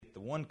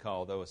one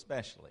call, though,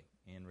 especially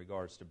in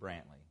regards to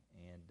Brantley.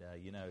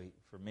 And,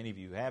 for many of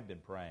you who have been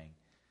praying,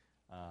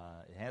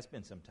 it has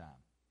been some time.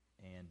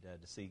 And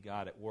to see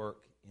God at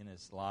work in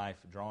his life,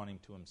 drawing him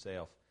to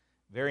himself,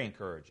 very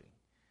encouraging.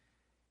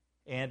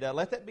 And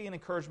let that be an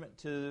encouragement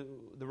to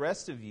the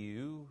rest of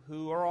you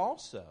who are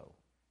also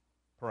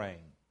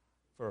praying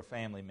for a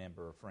family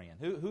member or friend.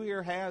 Who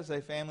here has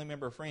a family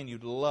member or friend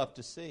you'd love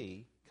to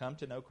see come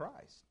to know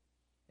Christ?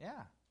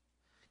 Yeah.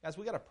 Guys,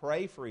 we got to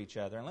pray for each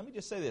other. And let me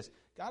just say this.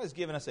 God has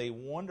given us a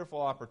wonderful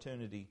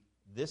opportunity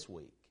this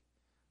week.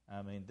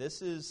 I mean,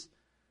 this is,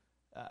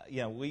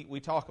 we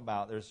talk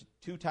about there's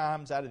 2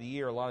 times out of the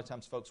year, a lot of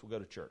times folks will go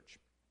to church.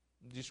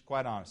 Just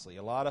quite honestly,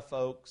 a lot of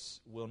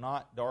folks will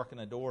not darken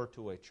a door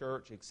to a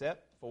church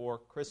except for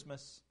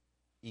Christmas,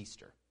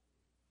 Easter.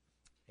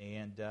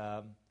 And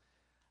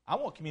I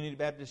want Community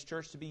Baptist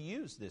Church to be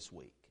used this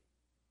week.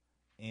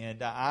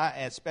 And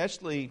I,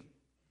 especially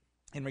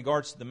in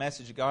regards to the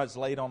message that God's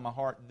laid on my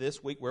heart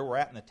this week, where we're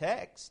at in the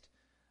text,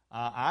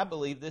 I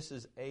believe this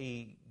is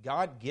a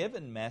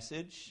God-given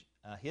message.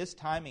 His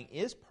timing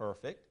is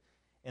perfect.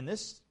 And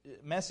this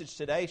message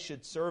today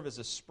should serve as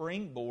a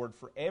springboard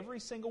for every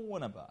single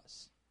one of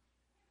us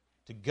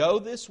to go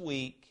this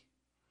week,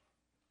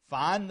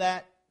 find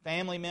that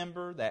family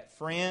member, that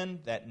friend,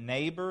 that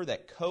neighbor,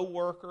 that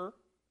co-worker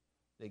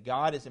that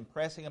God is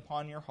impressing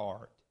upon your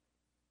heart,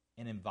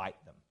 and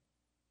invite them.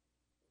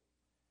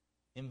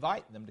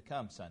 Invite them to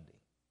come Sunday.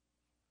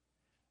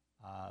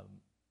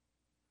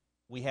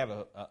 We have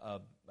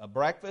a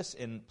breakfast,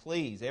 and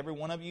please, every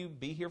one of you,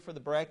 be here for the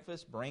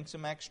breakfast. Bring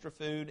some extra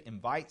food.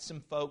 Invite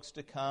some folks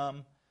to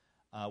come.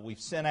 We've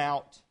sent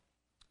out,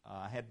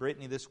 I had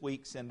Brittany this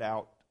week send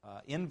out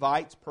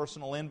invites,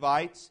 personal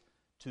invites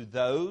to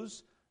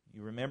those.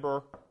 You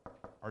remember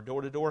our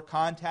door-to-door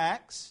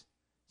contacts.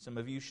 Some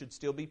of you should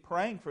still be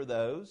praying for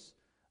those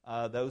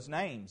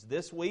names.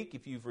 This week,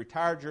 if you've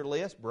retired your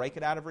list, break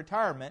it out of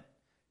retirement.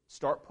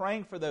 Start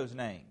praying for those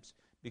names,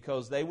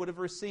 because they would have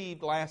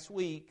received last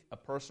week a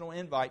personal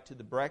invite to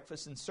the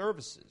breakfast and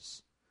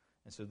services.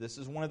 And so this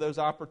is one of those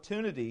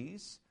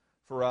opportunities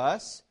for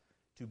us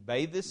to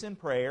bathe this in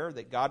prayer,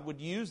 that God would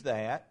use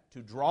that to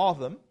draw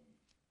them,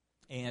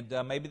 and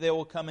maybe they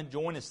will come and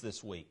join us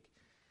this week.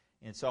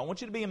 And so I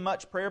want you to be in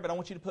much prayer, but I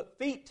want you to put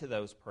feet to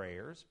those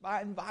prayers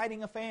by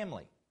inviting a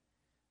family.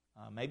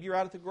 Maybe you're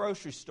out at the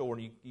grocery store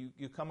and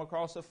you come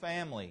across a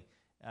family.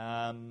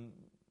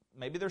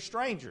 Maybe they're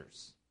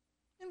strangers.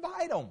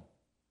 Invite them.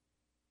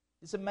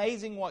 It's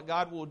amazing what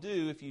God will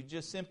do if you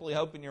just simply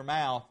open your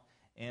mouth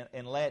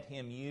and let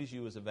Him use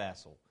you as a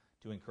vessel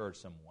to encourage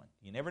someone.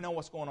 You never know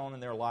what's going on in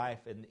their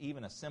life, and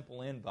even a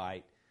simple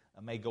invite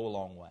may go a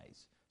long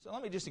ways. So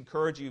let me just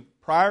encourage you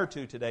prior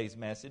to today's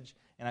message,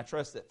 and I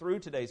trust that through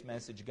today's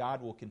message,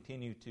 God will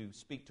continue to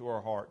speak to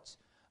our hearts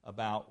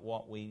about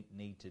what we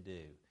need to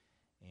do.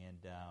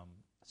 And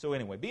so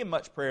anyway, be in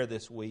much prayer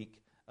this week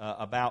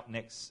about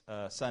next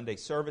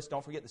Sunday's service.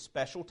 Don't forget the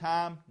special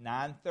time,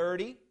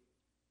 9:30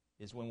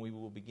 is when we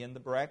will begin the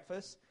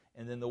breakfast.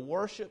 And then the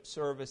worship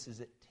service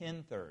is at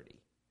 10:30.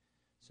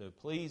 So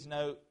please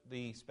note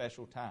the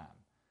special time.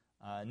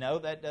 No,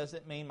 that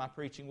doesn't mean my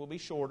preaching will be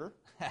shorter.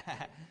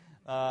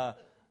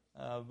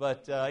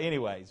 But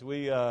anyways,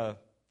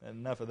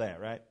 enough of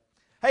that, right?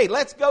 Hey,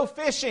 let's go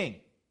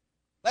fishing.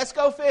 Let's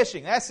go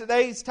fishing. That's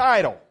today's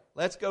title.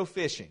 Let's go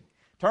fishing.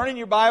 Turn in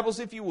your Bibles,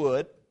 if you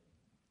would,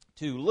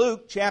 to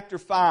Luke chapter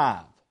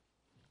 5.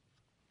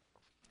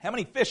 How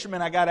many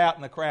fishermen I got out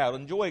in the crowd?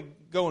 Enjoy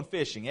going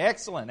fishing.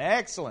 Excellent,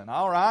 excellent.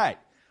 All right.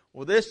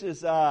 Well, this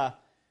is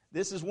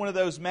one of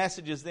those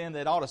messages then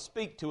that ought to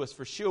speak to us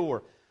for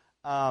sure.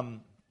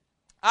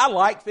 I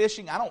like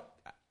fishing. I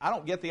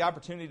don't get the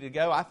opportunity to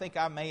go. I think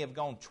I may have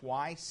gone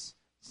twice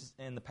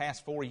in the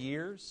past 4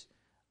 years,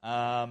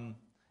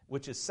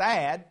 which is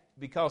sad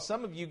because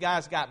some of you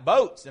guys got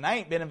boats and I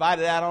ain't been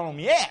invited out on them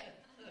yet.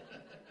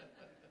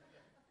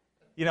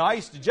 You know, I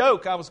used to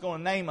joke I was going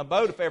to name a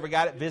boat if I ever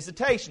got it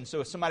Visitation.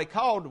 So if somebody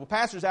called, well,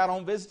 Pastor's out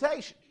on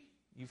visitation.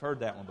 You've heard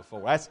that one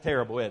before. That's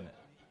terrible, isn't it?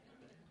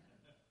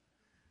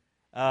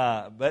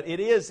 But it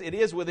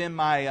is within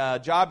my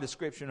job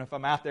description if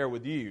I'm out there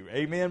with you.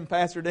 Amen,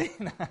 Pastor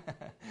Dean?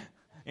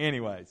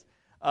 Anyways,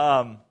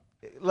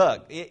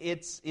 look,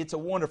 it's a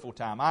wonderful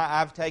time.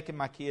 I've taken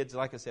my kids,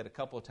 like I said, a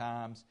couple of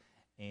times,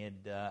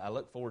 and I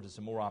look forward to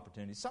some more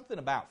opportunities. Something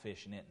about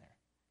fishing, isn't there?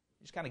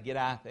 You just kind of get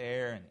out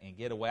there and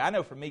get away. I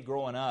know for me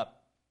growing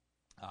up,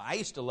 I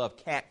used to love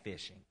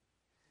catfishing.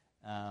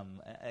 And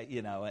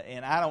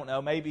I don't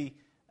know, maybe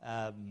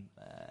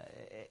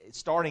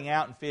starting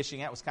out in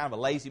fishing, that was kind of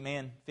a lazy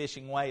man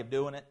fishing way of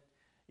doing it.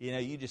 You know,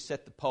 you just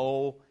set the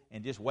pole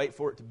and just wait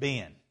for it to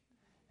bend.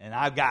 And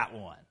I've got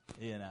one.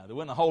 You know, there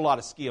wasn't a whole lot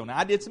of skill. Now,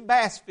 I did some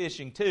bass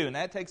fishing too, and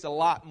that takes a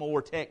lot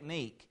more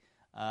technique.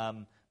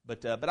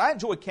 But I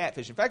enjoy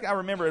catfishing. In fact, I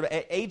remember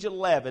at age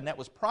 11, that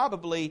was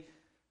probably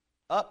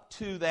up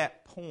to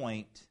that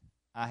point,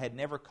 I had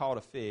never caught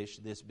a fish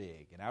this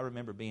big. And I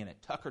remember being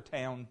at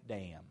Tuckertown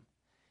Dam.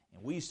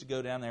 And we used to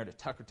go down there to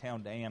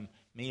Tuckertown Dam.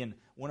 Me and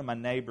one of my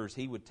neighbors,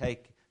 he would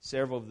take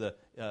several of the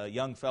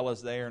young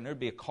fellas there, and there'd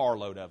be a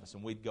carload of us,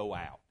 and we'd go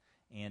out.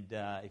 And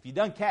if you've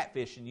done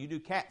catfishing, you do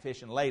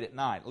catfishing late at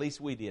night. At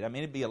least we did. I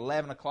mean, it'd be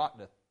 11 o'clock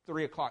to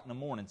 3 o'clock in the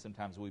morning.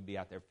 Sometimes we'd be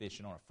out there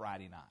fishing on a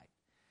Friday night.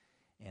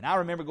 And I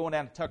remember going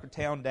down to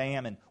Tuckertown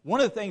Dam, and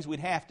one of the things we'd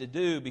have to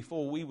do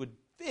before we would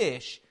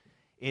fish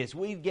is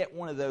we'd get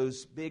one of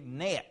those big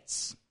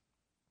nets.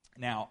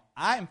 Now,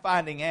 I'm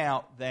finding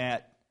out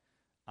that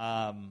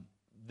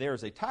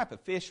there's a type of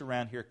fish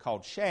around here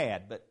called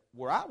shad, but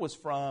where I was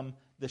from,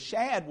 the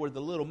shad were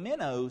the little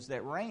minnows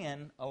that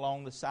ran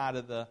along the side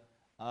of the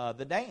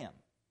dam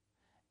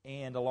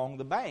and along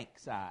the bank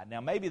side.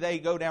 Now, maybe they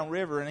go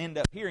downriver and end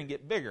up here and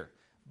get bigger.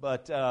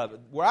 But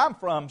where I'm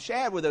from,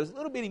 shad were those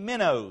little bitty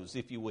minnows,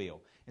 if you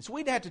will. And so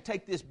we'd have to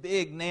take this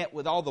big net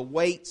with all the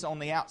weights on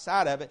the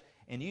outside of it,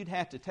 and you'd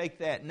have to take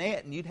that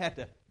net and you'd have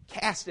to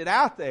cast it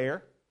out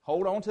there,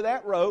 hold on to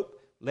that rope,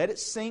 let it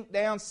sink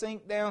down,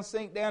 sink down,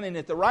 sink down, and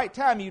at the right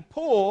time you'd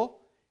pull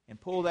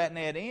that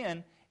net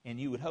in, and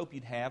you would hope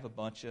you'd have a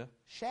bunch of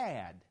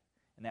shad.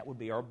 And that would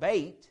be our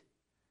bait,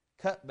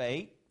 cut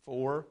bait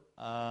for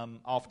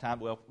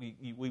oftentimes, well,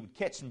 we would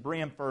catch some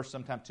brim first,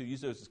 sometimes too,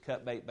 use those as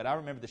cut bait. But I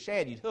remember the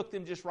shad, you'd hook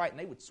them just right, and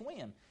they would swim.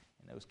 And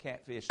those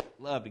catfish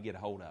loved to get a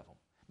hold of them.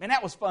 Man,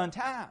 that was fun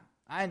time.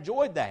 I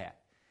enjoyed that.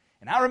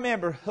 And I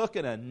remember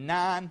hooking a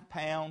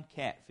 9-pound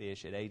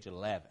catfish at age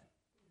 11.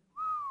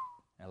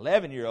 An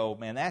 11-year-old,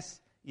 man, that's,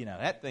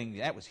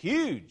 that was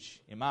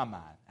huge in my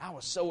mind. I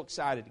was so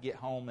excited to get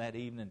home that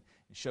evening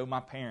and show my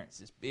parents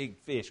this big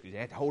fish because they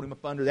had to hold him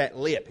up under that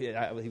lip.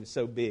 He was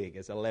so big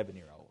as an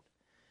 11-year-old.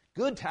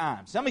 Good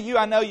times. Some of you,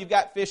 I know you've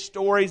got fish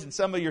stories, and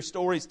some of your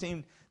stories,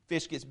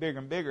 fish gets bigger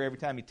and bigger every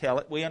time you tell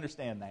it. We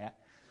understand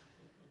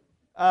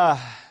that.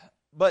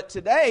 But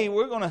today,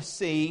 we're going to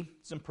see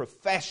some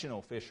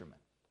professional fishermen.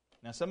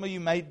 Now, some of you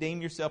may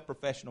deem yourself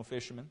professional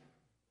fishermen.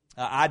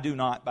 I do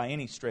not by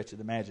any stretch of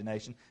the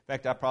imagination. In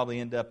fact, I probably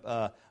end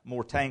up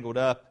more tangled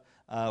up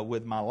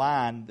with my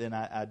line than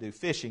I do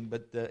fishing.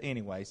 But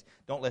anyways,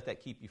 don't let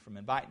that keep you from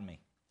inviting me.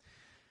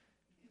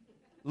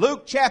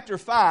 Luke chapter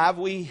 5,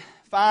 we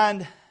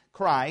find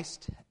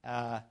Christ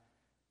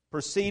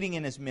proceeding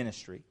in his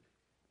ministry.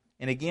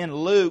 And again,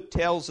 Luke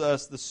tells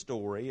us the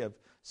story of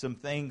some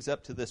things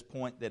up to this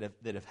point that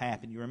have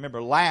happened. You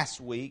remember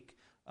last week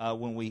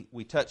when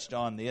we touched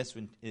on this,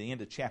 at the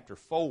end of chapter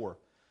 4,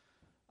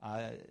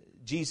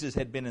 Jesus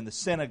had been in the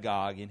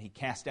synagogue and he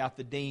cast out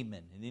the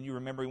demon. And then you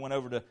remember he went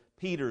over to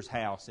Peter's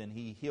house and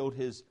he healed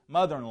his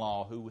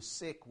mother-in-law who was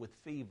sick with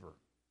fever.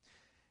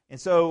 And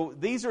so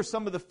these are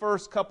some of the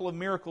first couple of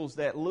miracles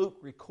that Luke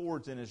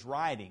records in his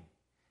writing.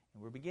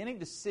 And we're beginning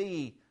to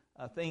see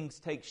things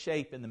take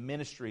shape in the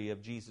ministry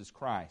of Jesus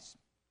Christ.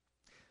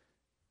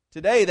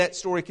 Today, that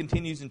story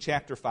continues in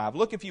chapter 5.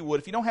 Look, if you would.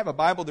 If you don't have a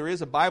Bible, there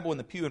is a Bible in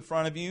the pew in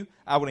front of you.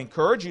 I would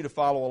encourage you to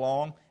follow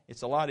along.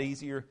 It's a lot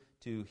easier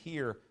to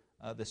hear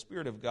the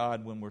Spirit of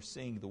God when we're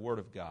seeing the Word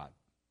of God.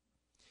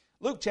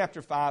 Luke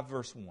chapter 5,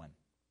 verse 1.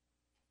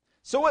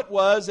 So it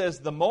was as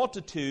the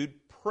multitude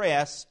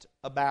pressed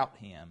about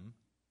him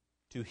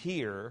to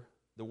hear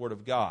the Word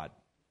of God,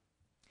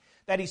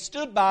 that he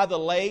stood by the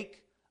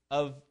lake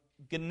of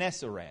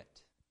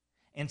Gennesaret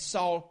and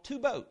saw 2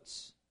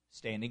 boats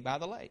standing by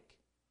the lake.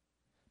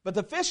 But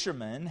the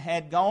fishermen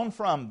had gone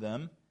from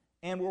them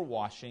and were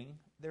washing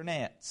their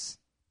nets.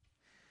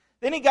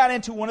 Then he got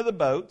into one of the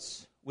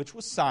boats, which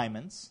was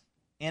Simon's,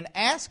 and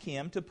asked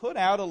him to put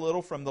out a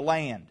little from the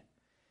land.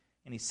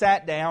 And he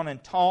sat down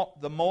and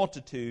taught the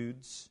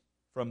multitudes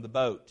from the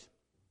boat.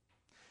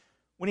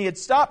 When he had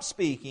stopped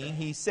speaking,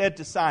 he said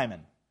to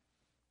Simon,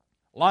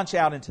 "Launch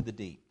out into the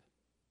deep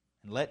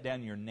and let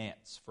down your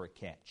nets for a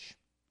catch."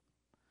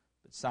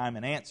 But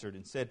Simon answered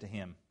and said to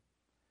him,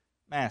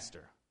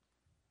 "Master,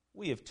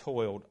 we have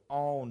toiled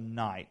all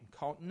night and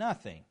caught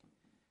nothing.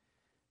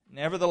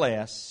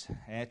 Nevertheless,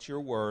 at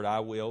your word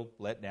I will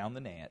let down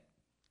the net."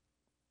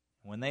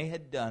 When they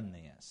had done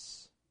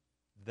this,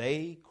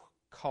 they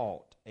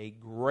caught a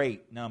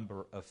great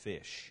number of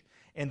fish,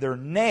 and their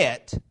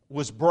net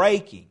was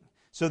breaking.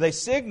 So they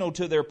signaled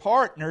to their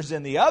partners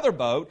in the other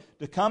boat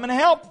to come and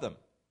help them.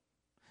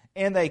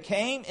 And they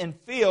came and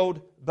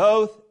filled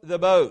both the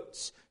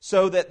boats,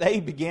 so that they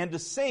began to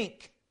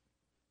sink.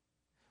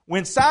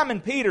 When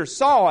Simon Peter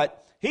saw it,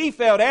 he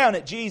fell down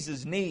at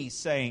Jesus' knees,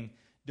 saying,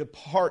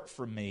 "Depart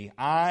from me,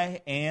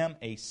 I am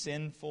a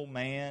sinful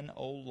man,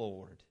 O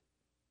Lord."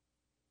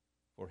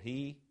 For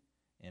he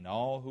and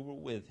all who were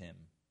with him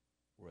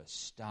were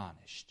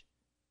astonished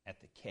at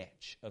the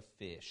catch of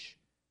fish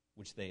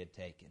which they had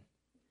taken.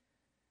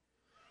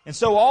 And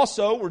so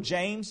also were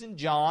James and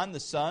John, the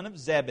son of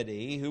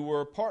Zebedee, who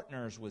were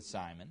partners with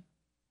Simon.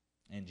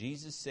 And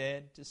Jesus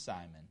said to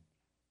Simon,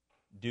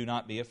 "Do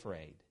not be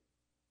afraid.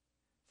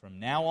 From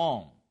now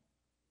on,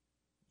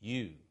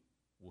 you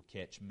will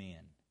catch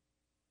men."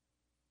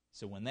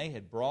 So when they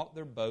had brought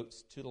their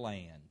boats to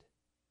land,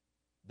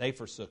 they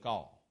forsook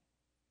all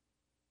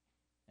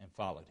and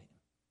followed him.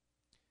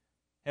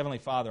 Heavenly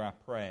Father, I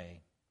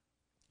pray,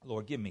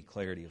 Lord, give me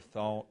clarity of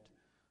thought.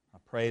 I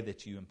pray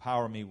that you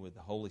empower me with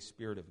the Holy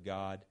Spirit of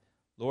God.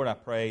 Lord, I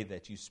pray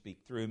that you speak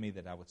through me,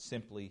 that I would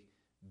simply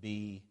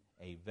be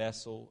a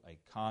vessel, a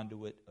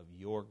conduit of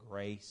your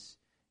grace.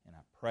 And I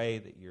pray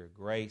that your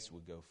grace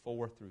would go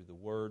forth through the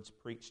words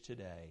preached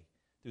today,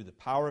 through the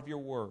power of your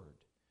word.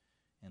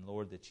 And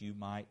Lord, that you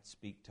might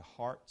speak to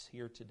hearts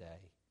here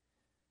today,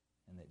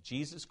 and that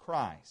Jesus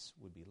Christ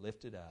would be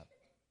lifted up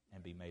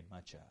and be made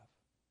much of.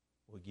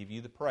 We'll give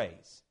you the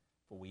praise,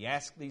 for we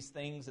ask these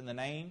things in the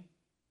name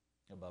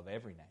above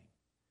every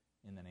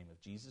name, in the name of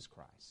Jesus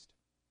Christ.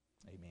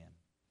 Amen.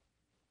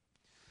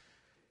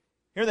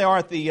 Here they are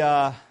at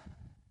the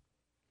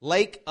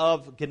Lake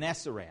of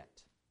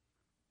Gennesaret.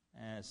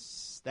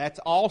 That's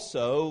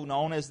also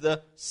known as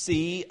the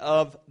Sea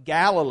of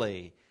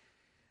Galilee.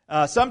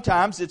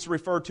 Sometimes it's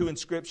referred to in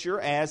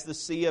Scripture as the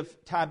Sea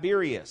of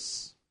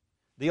Tiberias.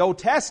 In the Old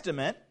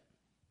Testament,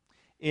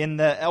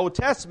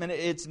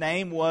 its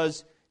name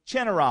was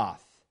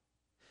Chinneroth.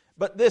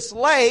 But this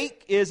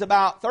lake is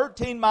about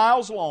 13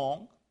 miles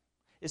long.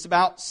 It's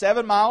about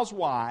 7 miles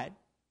wide.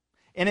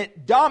 And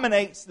it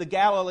dominates the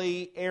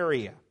Galilee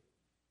area.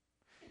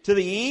 To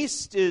the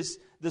east is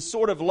the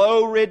sort of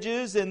low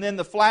ridges and then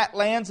the flat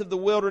lands of the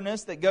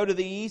wilderness that go to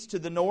the east. To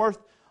the north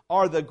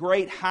are the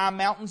great high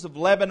mountains of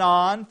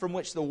Lebanon, from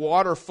which the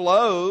water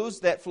flows,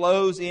 that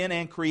flows in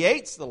and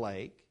creates the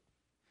lake.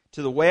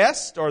 To the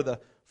west are the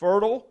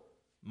fertile,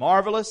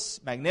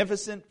 marvelous,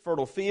 magnificent,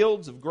 fertile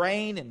fields of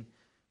grain and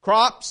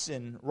crops,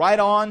 and right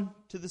on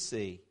to the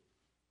sea.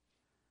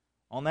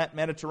 On that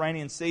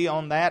Mediterranean Sea,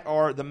 on that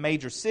are the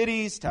major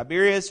cities.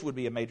 Tiberias would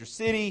be a major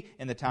city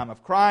in the time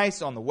of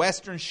Christ. On the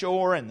western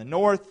shore and the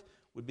north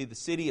would be the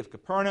city of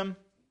Capernaum.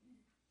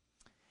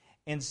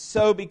 And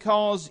so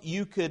because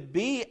you could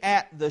be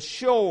at the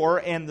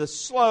shore, and the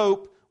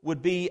slope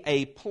would be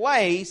a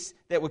place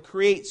that would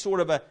create sort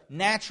of a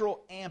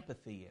natural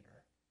amphitheater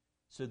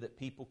so that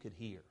people could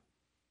hear.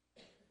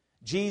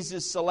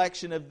 Jesus'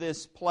 selection of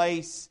this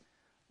place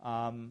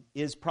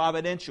is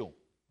providential.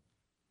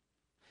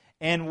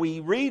 And we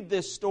read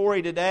this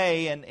story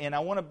today, and I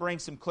want to bring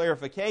some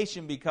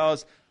clarification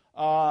because,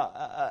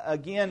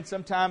 again,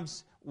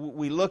 sometimes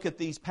we look at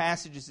these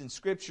passages in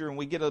Scripture and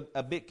we get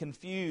a bit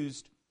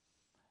confused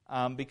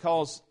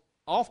because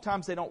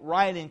oftentimes they don't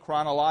write in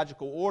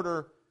chronological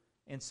order,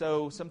 and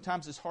so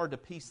sometimes it's hard to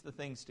piece the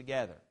things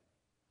together.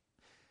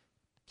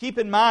 Keep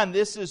in mind,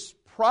 this is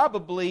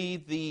probably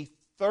the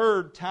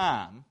third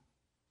time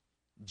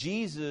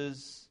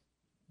Jesus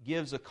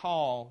gives a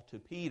call to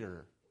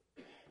Peter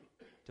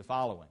to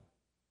follow him.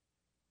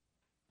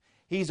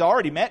 He's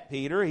already met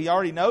Peter. He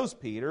already knows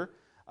Peter.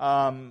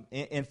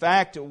 In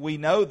fact, we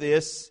know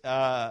this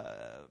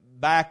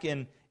back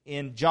in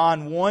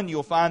John 1.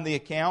 You'll find the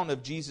account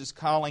of Jesus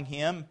calling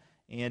him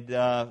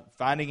and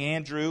finding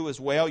Andrew as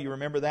well. You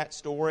remember that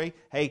story?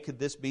 Hey, could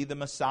this be the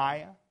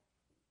Messiah?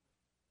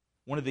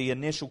 One of the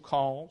initial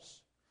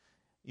calls.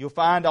 You'll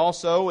find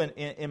also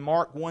in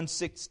Mark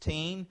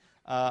 1:16,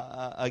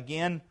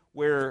 again,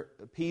 where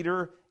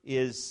Peter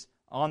is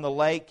on the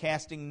lake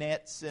casting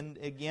nets and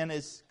again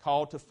is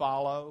called to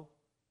follow.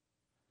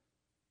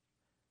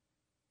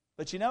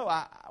 But you know,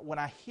 when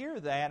I hear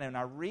that and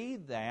I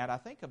read that, I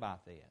think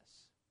about this.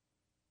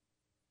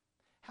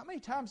 How many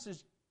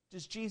times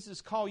does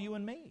Jesus call you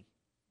and me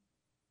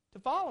to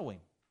follow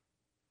Him?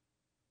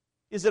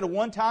 Is it a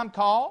one-time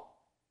call?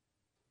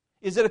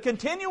 Is it a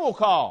continual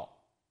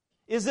call?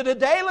 Is it a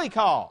daily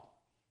call?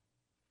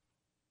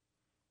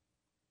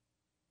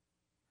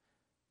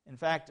 In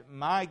fact,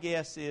 my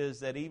guess is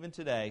that even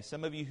today,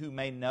 some of you who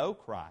may know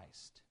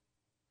Christ,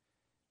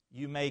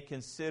 you may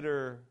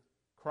consider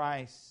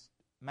Christ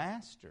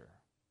Master.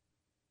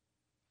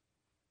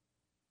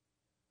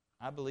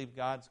 I believe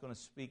God's going to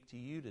speak to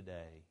you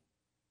today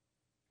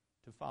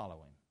to follow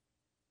Him.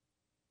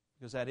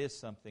 Because that is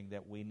something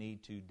that we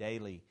need to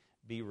daily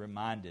be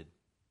reminded.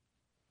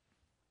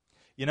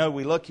 You know,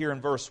 we look here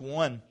in verse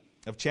 1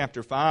 of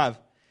chapter 5,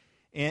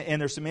 and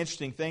there's some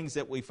interesting things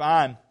that we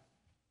find.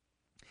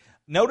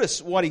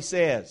 Notice what he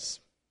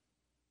says.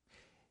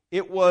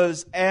 It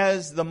was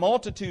as the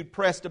multitude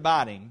pressed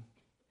about him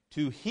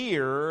to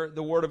hear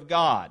the word of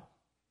God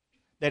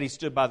that he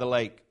stood by the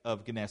lake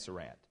of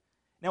Gennesaret.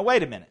 Now,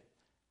 wait a minute.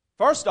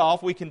 First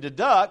off, we can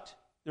deduct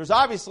there's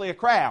obviously a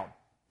crowd,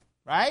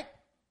 right?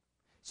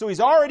 So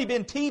he's already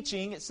been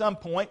teaching at some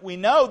point. We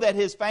know that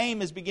his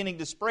fame is beginning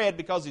to spread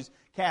because he's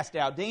cast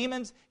out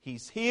demons,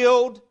 he's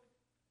healed,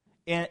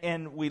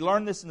 and we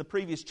learned this in the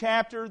previous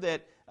chapter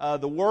that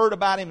the word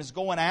about him is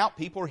going out.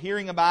 People are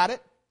hearing about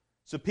it.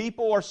 So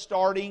people are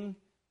starting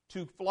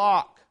to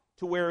flock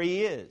to where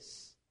he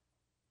is.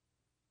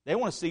 They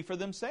want to see for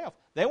themselves.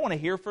 They want to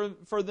hear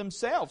for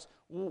themselves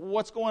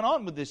what's going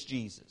on with this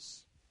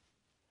Jesus.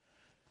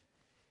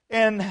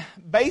 And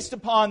based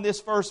upon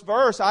this first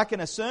verse, I can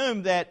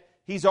assume that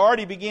he's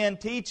already began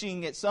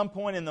teaching at some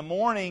point in the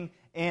morning,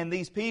 and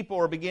these people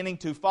are beginning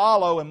to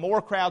follow, and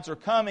more crowds are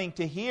coming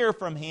to hear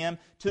from him,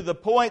 to the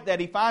point that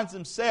he finds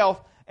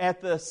himself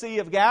at the Sea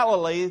of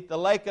Galilee, the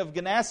Lake of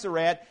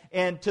Gennesaret,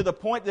 and to the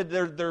point that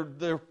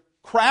they're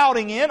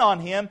crowding in on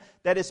him,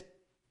 that is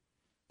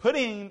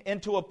putting him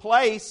into a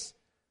place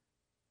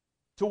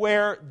to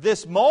where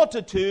this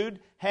multitude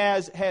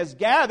has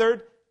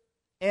gathered,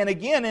 and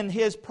again, in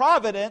His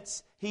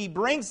providence, He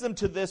brings them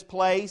to this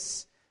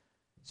place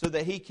so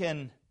that He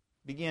can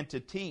begin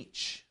to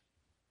teach,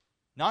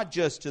 not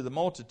just to the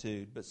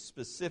multitude, but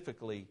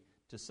specifically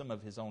to some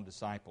of His own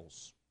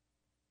disciples.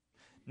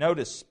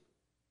 Notice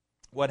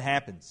what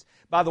happens.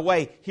 By the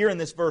way, here in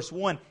this verse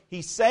 1,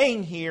 He's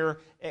saying here,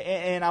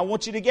 and I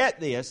want you to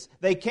get this,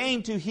 they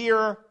came to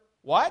hear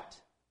what?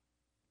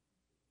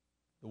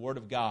 The Word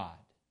of God.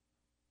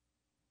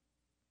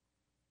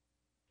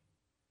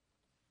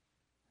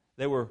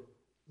 They were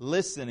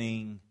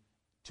listening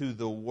to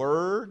the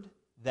Word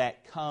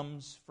that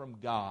comes from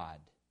God,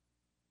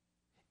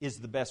 is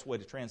the best way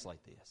to translate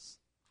this.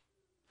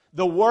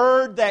 The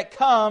Word that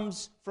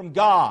comes from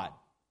God.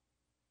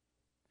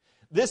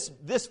 This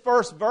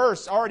first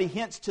verse already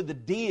hints to the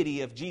deity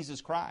of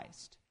Jesus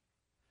Christ.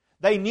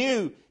 They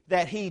knew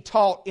that He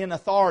taught in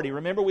authority.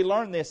 Remember, we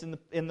learned this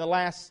in the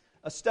last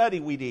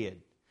study we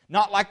did.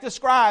 Not like the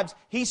scribes,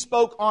 He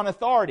spoke on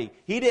authority.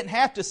 He didn't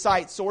have to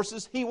cite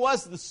sources, He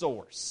was the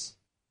source.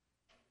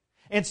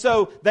 And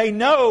so they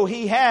know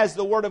He has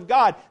the Word of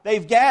God.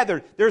 They've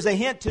gathered. There's a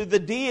hint to the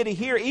deity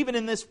here, even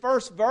in this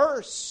first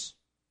verse.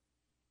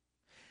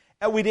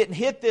 And we didn't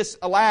hit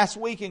this last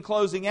week in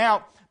closing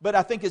out, but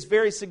I think it's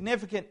very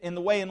significant in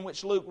the way in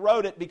which Luke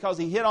wrote it, because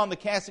he hit on the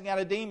casting out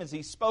of demons.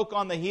 He spoke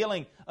on the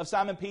healing of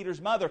Simon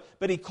Peter's mother.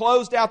 But he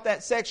closed out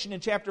that section in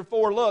chapter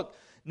 4. Look,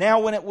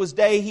 now when it was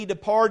day, He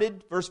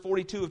departed. Verse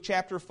 42 of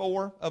chapter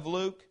 4 of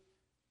Luke.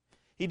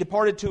 He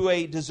departed to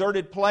a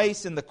deserted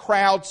place, and the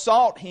crowd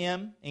sought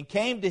Him and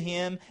came to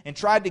Him and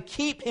tried to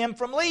keep Him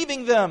from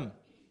leaving them.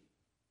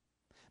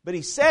 But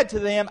He said to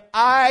them,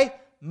 I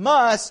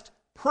must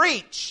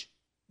preach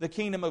the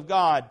kingdom of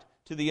God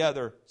to the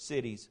other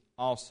cities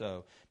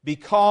also,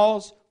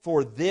 because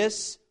for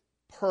this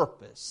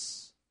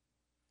purpose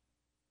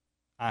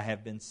I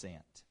have been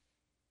sent.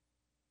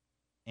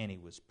 And He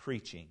was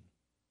preaching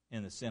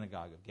in the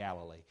synagogue of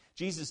Galilee.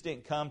 Jesus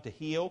didn't come to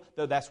heal,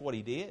 though that's what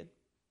He did.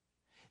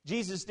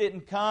 Jesus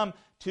didn't come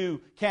to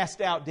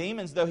cast out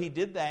demons, though He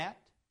did that.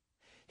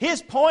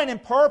 His point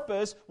and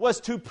purpose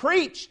was to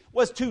preach,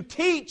 was to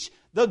teach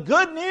the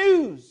good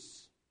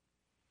news.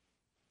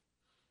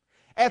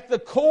 At the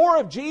core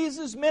of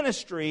Jesus'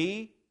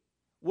 ministry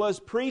was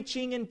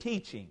preaching and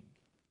teaching.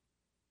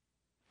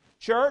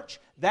 Church,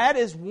 that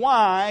is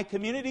why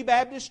Community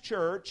Baptist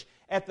Church,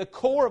 at the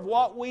core of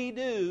what we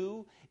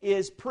do,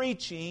 is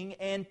preaching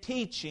and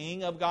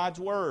teaching of God's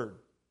Word.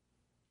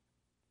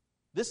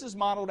 This is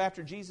modeled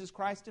after Jesus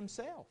Christ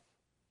Himself.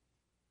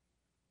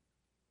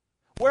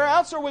 Where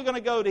else are we going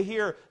to go to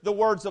hear the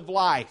words of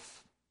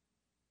life?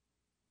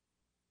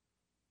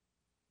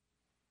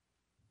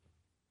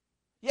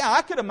 Yeah,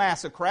 I could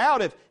amass a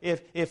crowd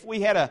if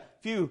we had a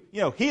few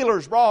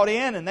healers brought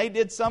in and they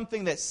did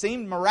something that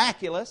seemed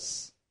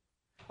miraculous.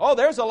 Oh,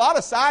 there's a lot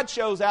of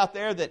sideshows out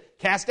there that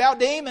cast out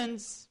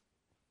demons.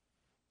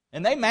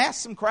 And they mass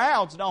some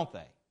crowds, don't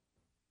they?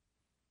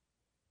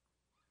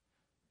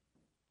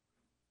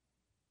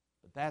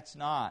 But that's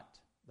not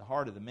the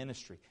heart of the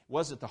ministry. It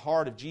wasn't the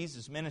heart of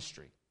Jesus'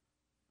 ministry.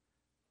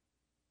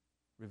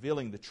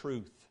 Revealing the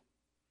truth.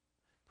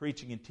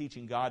 Preaching and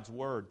teaching God's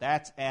Word.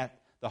 That's at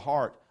the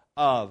heart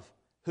of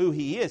who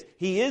He is.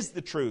 He is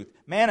the truth,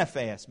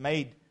 manifest,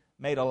 made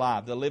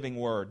alive, the living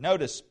Word.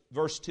 Notice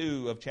verse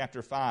 2 of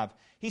chapter 5.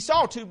 He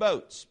saw 2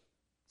 boats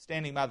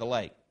standing by the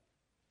lake.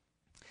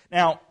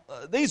 Now,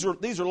 these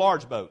are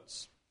large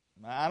boats.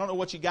 I don't know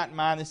what you got in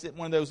mind. This isn't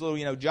one of those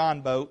little,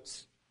 John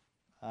boats.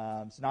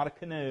 It's not a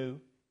canoe.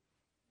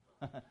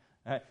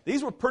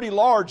 These were pretty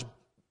large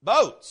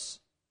boats.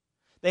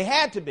 They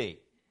had to be.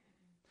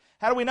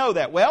 How do we know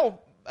that?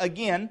 Well,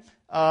 again,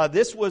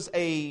 this was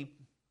a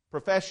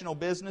professional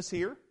business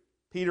here.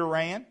 Peter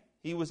ran.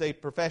 He was a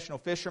professional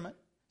fisherman.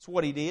 That's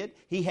what he did.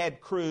 He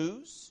had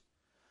crews.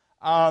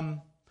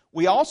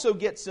 We also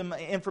get some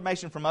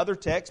information from other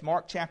texts.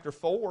 Mark chapter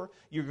 4,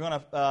 you're going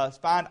to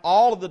find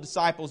all of the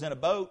disciples in a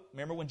boat.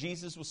 Remember when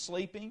Jesus was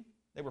sleeping?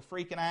 They were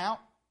freaking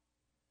out.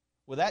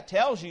 Well, that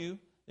tells you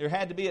there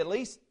had to be at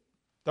least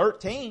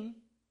 13.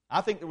 I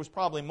think there was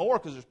probably more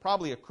because there's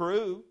probably a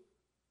crew.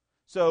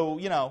 So,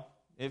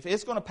 if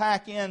it's going to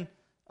pack in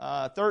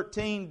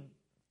 13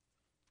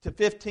 to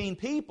 15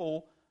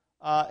 people,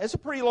 it's a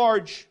pretty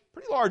large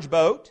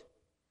boat.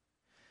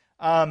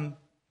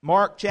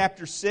 Mark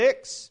chapter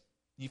 6,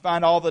 you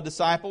find all the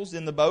disciples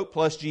in the boat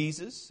plus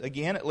Jesus.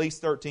 Again, at least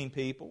 13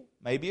 people,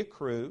 maybe a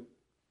crew.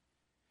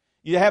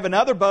 You have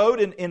another boat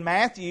in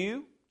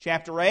Matthew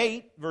chapter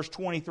 8, verse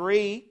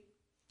 23,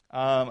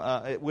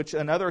 which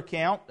another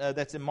account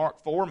that's in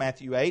Mark 4,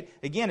 Matthew 8.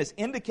 Again, it's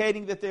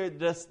indicating that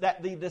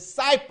the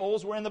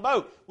disciples were in the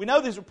boat. We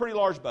know these were pretty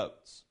large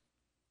boats.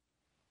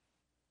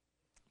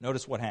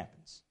 Notice what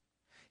happens.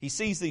 He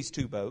sees these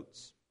 2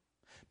 boats,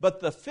 but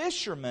the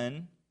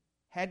fishermen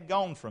had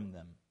gone from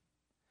them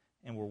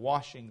and were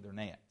washing their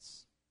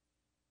nets.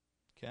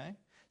 Okay?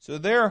 So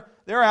they're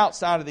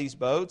outside of these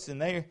boats,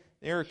 and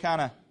they're kind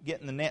of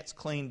getting the nets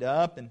cleaned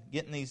up and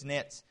getting these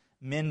nets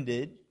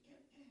mended.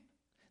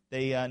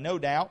 They no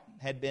doubt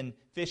had been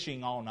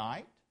fishing all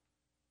night,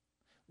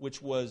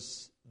 which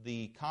was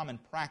the common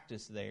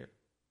practice there.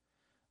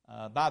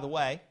 By the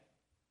way,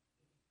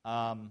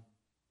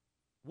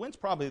 when's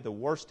probably the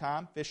worst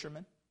time,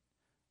 fishermen,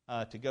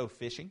 to go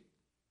fishing,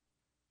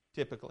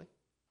 typically?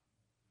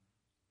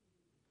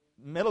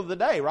 Middle of the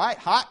day, right?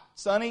 Hot,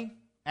 sunny,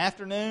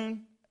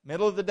 afternoon,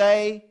 middle of the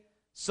day,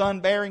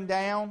 sun bearing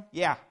down.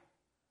 Yeah.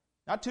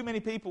 Not too many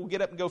people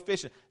get up and go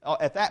fishing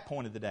at that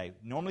point of the day.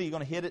 Normally you're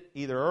going to hit it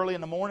either early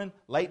in the morning,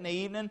 late in the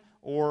evening,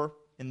 or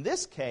in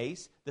this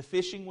case, the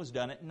fishing was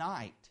done at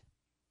night.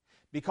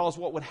 Because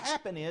what would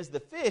happen is the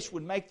fish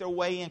would make their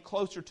way in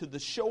closer to the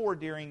shore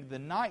during the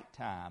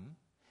nighttime,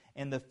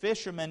 and the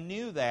fishermen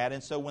knew that,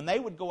 and so when they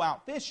would go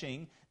out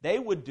fishing, they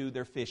would do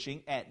their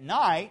fishing at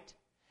night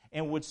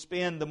and would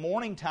spend the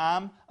morning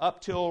time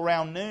up till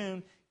around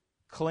noon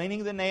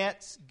cleaning the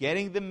nets,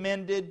 getting them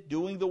mended,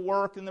 doing the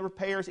work and the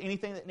repairs,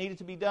 anything that needed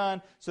to be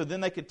done, so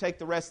then they could take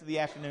the rest of the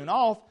afternoon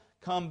off,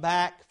 come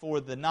back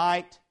for the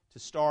night to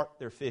start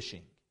their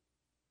fishing.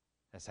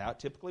 That's how it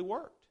typically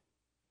worked.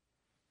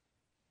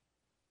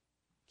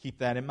 Keep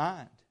that in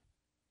mind.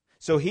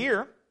 So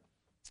here,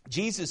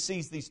 Jesus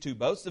sees these two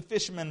boats. The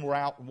fishermen were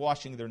out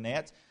washing their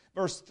nets.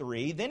 Verse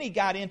 3, then he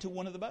got into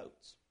one of the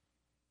boats,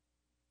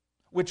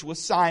 which was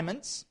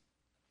Simon's,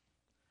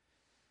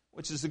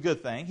 which is a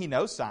good thing. He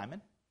knows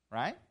Simon,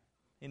 right?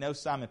 He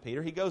knows Simon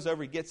Peter. He goes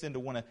over, he gets into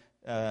one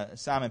of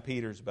Simon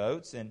Peter's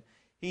boats, and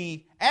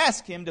he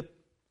asked him to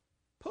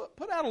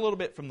put out a little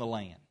bit from the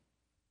land.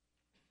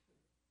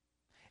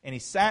 And he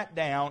sat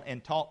down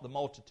and taught the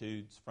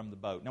multitudes from the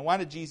boat. Now, why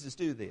did Jesus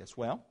do this?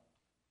 Well,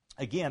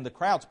 again, the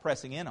crowd's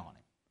pressing in on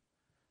him.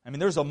 I mean,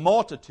 there's a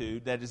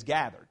multitude that is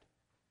gathered.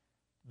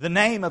 The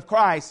name of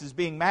Christ is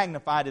being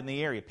magnified in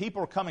the area.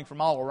 People are coming from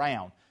all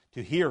around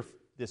to hear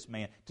this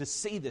man, to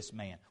see this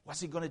man.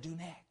 What's he going to do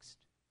next?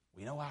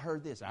 We know I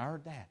heard this, I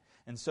heard that.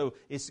 And so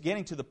it's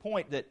getting to the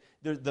point that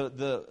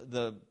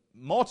the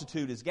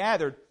multitude is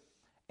gathered,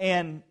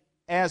 and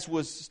as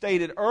was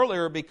stated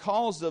earlier,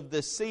 because of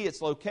the sea,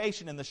 its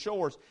location and the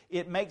shores,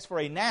 it makes for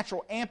a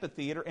natural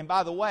amphitheater. And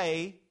by the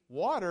way,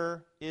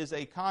 water is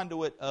a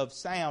conduit of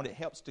sound. It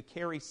helps to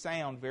carry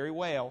sound very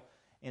well.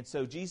 And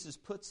so Jesus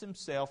puts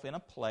himself in a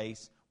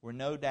place where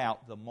no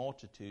doubt the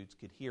multitudes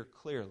could hear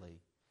clearly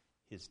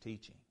his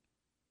teaching.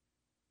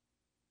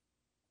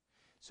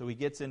 So he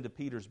gets into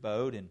Peter's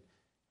boat and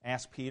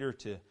asks Peter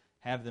to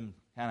have them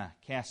kind of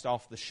cast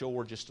off the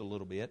shore just a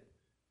little bit.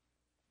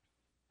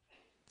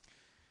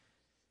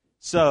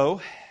 So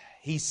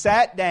he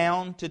sat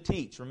down to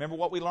teach. Remember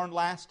what we learned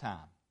last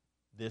time.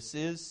 This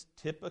is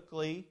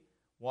typically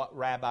what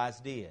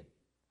rabbis did.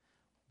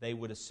 They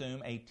would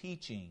assume a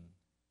teaching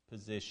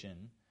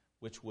position,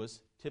 which was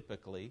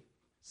typically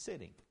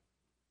sitting.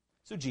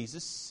 So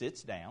Jesus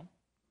sits down,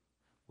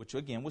 which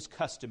again was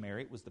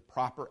customary. It was the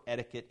proper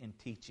etiquette in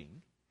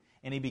teaching.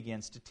 And he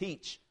begins to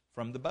teach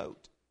from the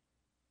boat.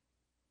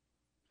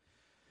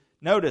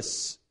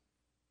 Notice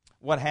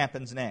what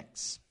happens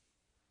next.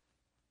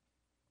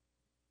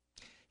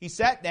 He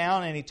sat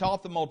down and he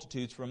taught the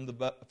multitudes from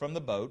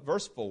the boat.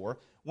 Verse 4,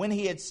 when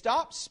he had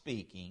stopped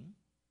speaking,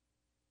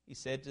 he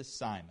said to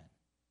Simon,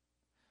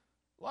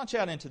 launch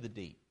out into the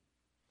deep.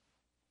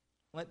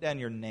 Let down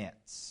your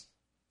nets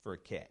for a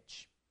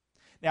catch.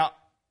 Now,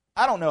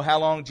 I don't know how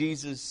long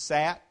Jesus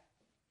sat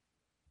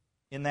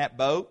in that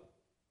boat.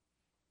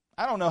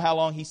 I don't know how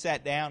long he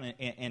sat down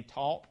and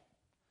taught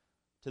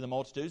to the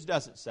multitudes.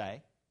 Doesn't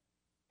say.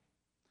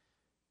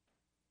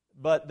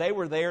 But they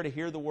were there to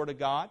hear the Word of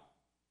God.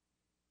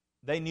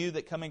 They knew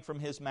that coming from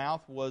his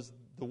mouth was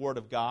the Word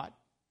of God.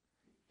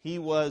 He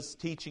was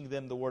teaching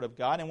them the Word of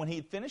God. And when he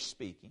had finished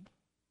speaking,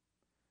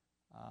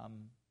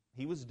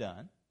 he was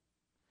done.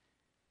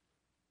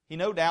 He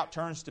no doubt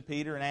turns to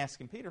Peter and asks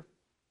him, Peter,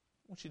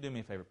 won't you do me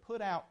a favor?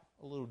 Put out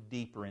a little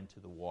deeper into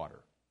the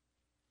water.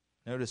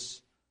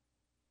 Notice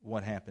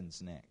what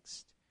happens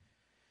next.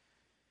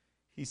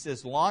 He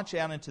says, launch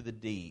out into the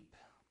deep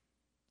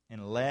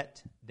and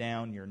let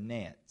down your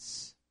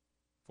nets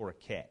for a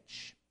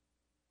catch.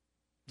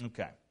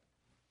 Okay.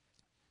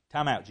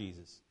 Time out,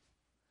 Jesus.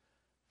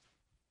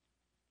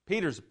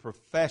 Peter's a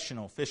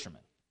professional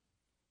fisherman.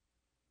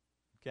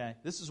 Okay?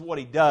 This is what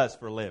he does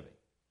for a living.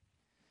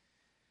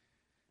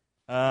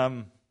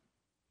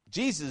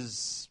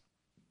 Jesus,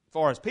 as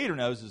far as Peter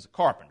knows, is a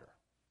carpenter.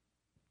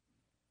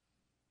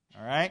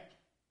 All right?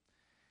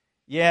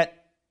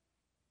 Yet,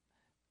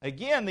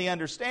 again, the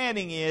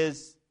understanding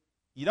is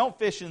you don't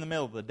fish in the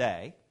middle of the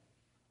day.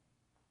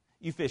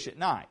 You fish at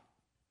night.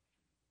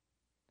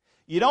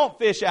 You don't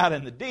fish out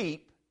in the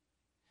deep.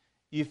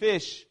 You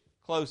fish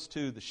close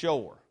to the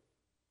shore.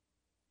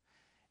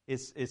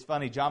 It's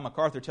funny, John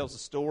MacArthur tells a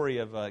story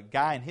of a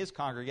guy in his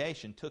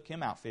congregation took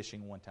him out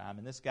fishing one time,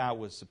 and this guy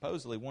was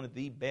supposedly one of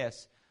the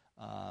best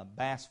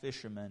bass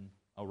fishermen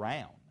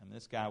around. I mean,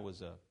 this guy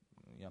was a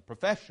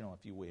professional,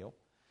 if you will.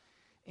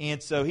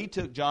 And so he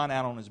took John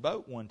out on his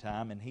boat one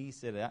time, and he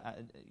said,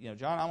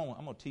 John,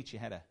 I'm going to teach you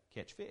how to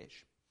catch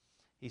fish.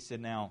 He said,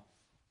 now,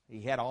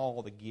 he had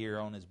all the gear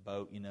on his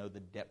boat, the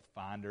depth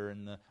finder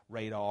and the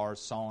radars,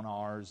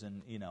 sonars,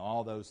 and,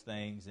 all those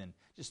things, and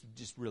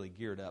just really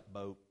geared up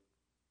boat.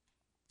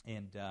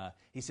 And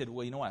he said,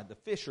 well, you know what, the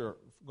fish are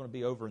going to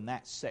be over in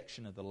that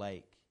section of the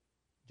lake.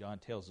 John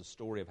tells the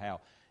story of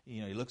how,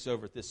 he looks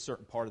over at this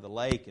certain part of the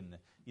lake, and,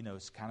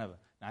 it's kind of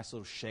a nice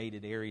little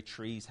shaded area,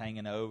 trees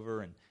hanging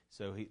over, and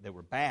so they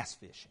were bass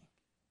fishing.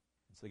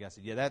 And so the guy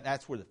said, yeah,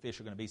 that's where the fish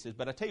are going to be. He says,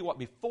 but I tell you what,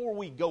 before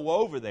we go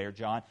over there,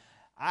 John,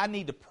 I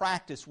need to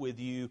practice with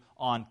you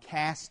on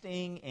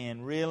casting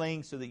and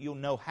reeling so that you'll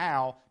know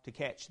how to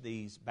catch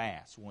these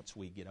bass once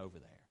we get over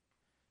there.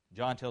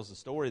 John tells the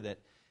story that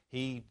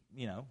he,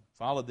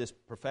 followed this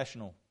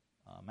professional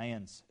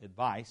man's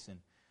advice, and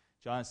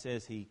John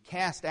says he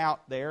cast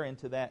out there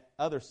into that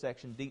other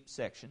section, deep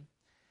section,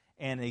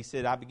 and he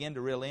said, I began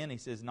to reel in. He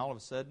says, and all of a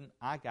sudden,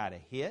 I got a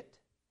hit.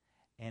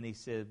 And he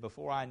said,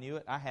 before I knew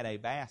it, I had a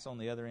bass on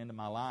the other end of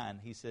my line.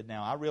 He said,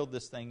 now, I reeled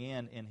this thing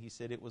in, and he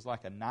said it was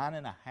like a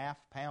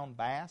 9.5-pound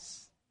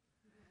bass.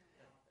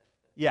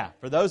 Yeah,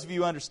 for those of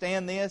you who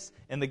understand this,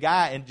 and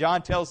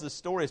John tells this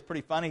story, it's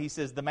pretty funny. He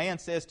says, the man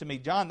says to me,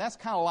 John, that's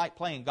kind of like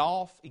playing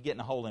golf and getting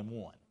a hole in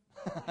one.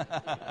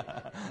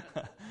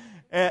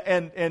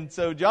 and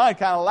so John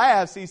kind of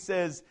laughs. He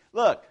says,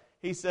 look,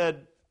 he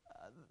said,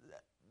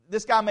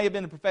 this guy may have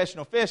been a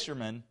professional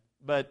fisherman,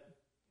 but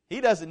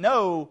he doesn't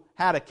know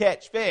how to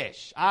catch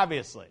fish,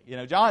 obviously.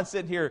 John's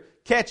sitting here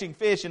catching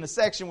fish in a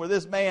section where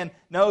this man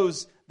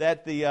knows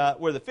that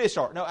where the fish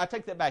are. No, I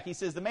take that back. He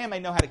says the man may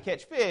know how to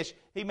catch fish.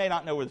 He may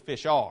not know where the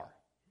fish are.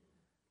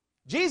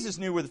 Jesus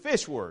knew where the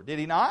fish were, did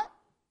he not?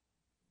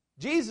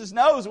 Jesus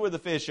knows where the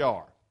fish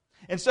are.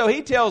 And so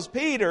he tells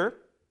Peter,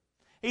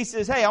 he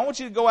says, hey, I want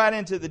you to go out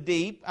into the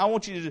deep. I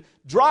want you to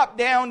drop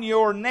down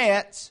your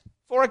nets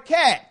for a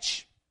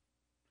catch.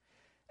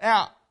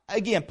 Now,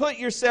 again, put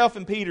yourself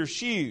in Peter's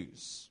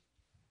shoes.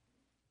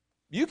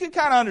 You can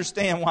kind of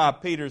understand why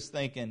Peter's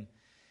thinking,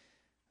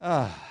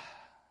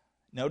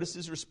 notice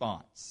his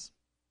response.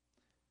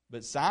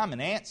 But Simon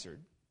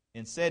answered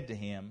and said to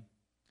him,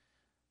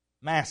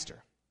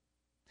 Master.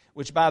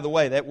 Which, by the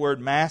way, that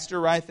word master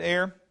right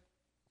there,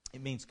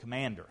 it means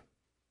commander.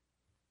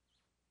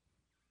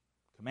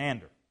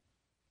 Commander.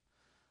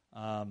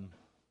 I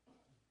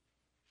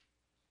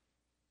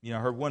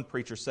heard one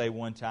preacher say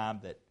one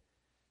time that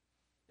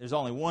there's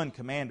only one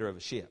commander of a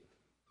ship.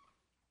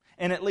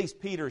 And at least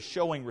Peter is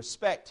showing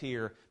respect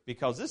here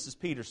because this is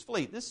Peter's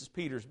fleet. This is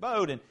Peter's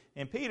boat.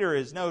 And Peter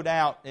is no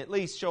doubt at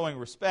least showing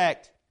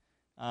respect.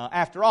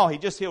 After all, he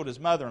just healed his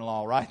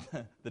mother-in-law, right?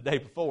 The day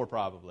before,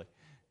 probably.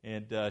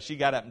 And she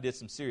got up and did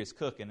some serious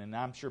cooking. And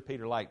I'm sure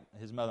Peter liked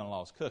his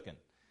mother-in-law's cooking.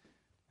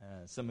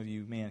 Some of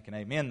you men can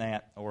amen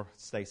that or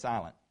stay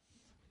silent.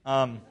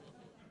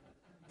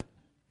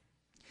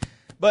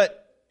 But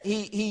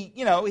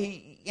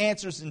he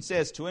answers and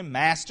says to him,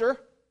 Master,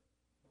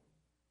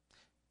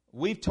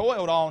 we've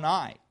toiled all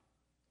night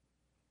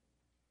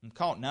and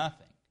caught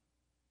nothing.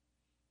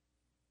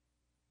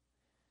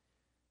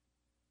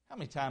 How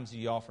many times do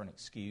you offer an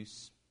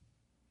excuse?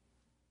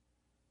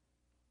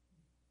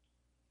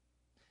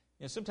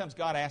 Sometimes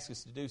God asks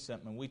us to do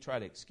something and we try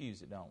to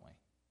excuse it, don't we?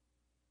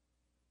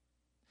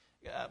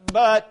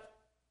 But,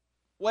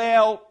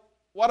 well,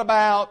 what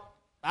about,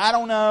 I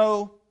don't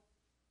know.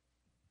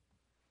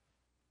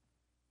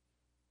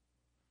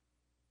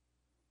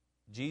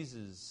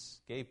 Jesus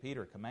gave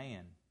Peter a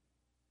command.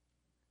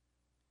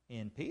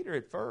 And Peter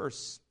at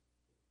first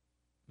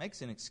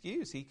makes an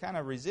excuse. He kind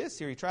of resists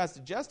here. He tries to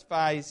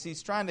justify. He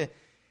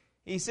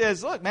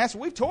says, look, Master,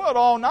 we've toiled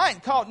all night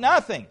and caught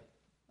nothing.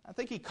 I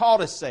think he caught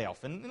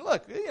himself. And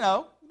look,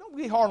 don't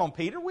be hard on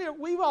Peter.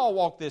 We've all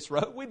walked this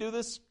road. We do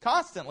this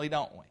constantly,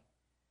 don't we?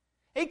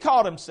 He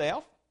caught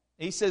himself.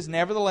 He says,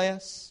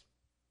 nevertheless,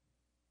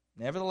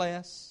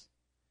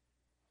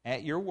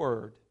 at your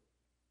word,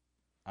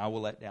 I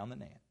will let down the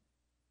net.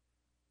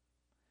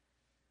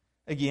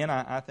 Again,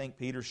 I think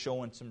Peter's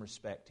showing some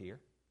respect here.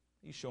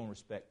 He's showing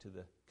respect to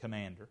the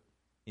commander,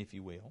 if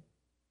you will.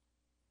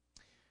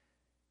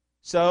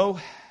 So,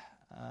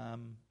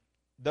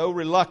 though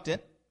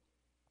reluctant,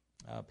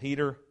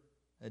 Peter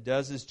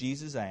does as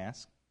Jesus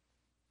asked.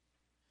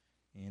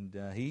 And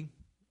he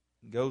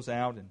goes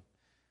out and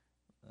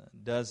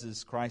does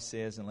as Christ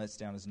says and lets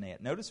down his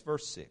net. Notice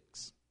verse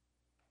 6.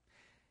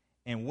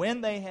 And when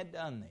they had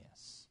done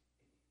this,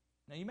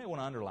 now you may want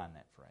to underline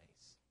that phrase.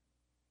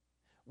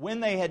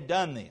 When they had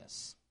done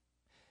this,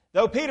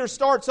 though Peter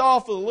starts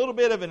off with a little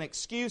bit of an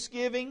excuse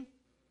giving,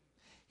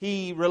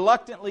 he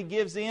reluctantly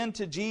gives in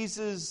to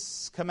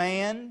Jesus'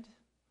 command.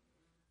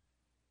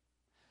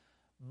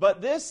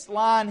 But this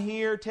line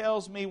here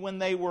tells me when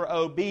they were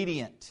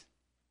obedient.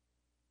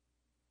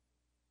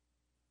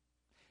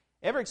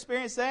 Ever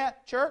experienced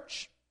that,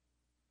 church?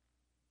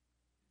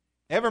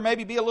 Ever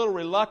maybe be a little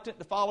reluctant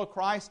to follow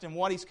Christ in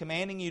what He's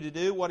commanding you to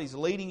do, what He's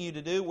leading you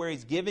to do, where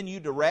He's given you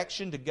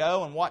direction to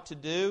go and what to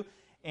do,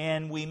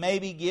 and we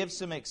maybe give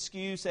some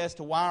excuse as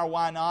to why or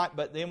why not,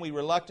 but then we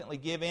reluctantly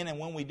give in, and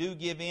when we do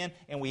give in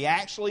and we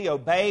actually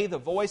obey the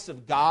voice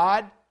of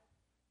God,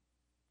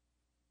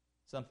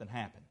 something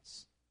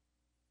happens.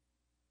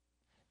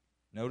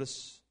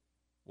 Notice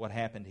what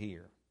happened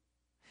here.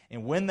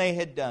 And when they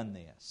had done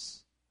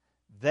this,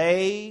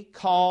 they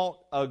caught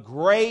a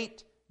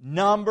great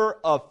number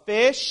of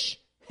fish,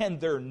 and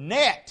their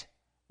net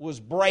was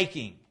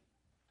breaking.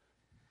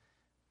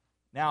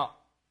 Now,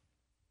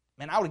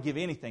 man, I would give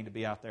anything to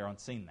be out there and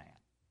seen that.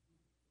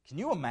 Can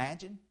you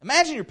imagine?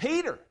 Imagine you're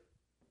Peter.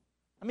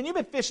 I mean, you've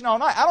been fishing all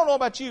night. I don't know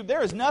about you.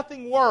 There is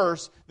nothing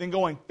worse than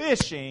going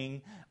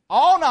fishing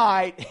all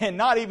night and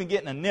not even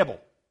getting a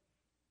nibble.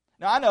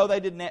 Now, I know they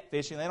did net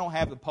fishing. They don't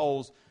have the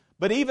poles.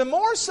 But even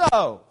more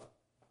so,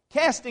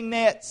 casting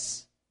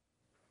nets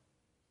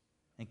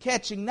and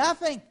catching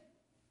nothing.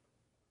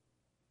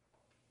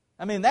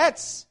 I mean,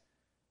 that's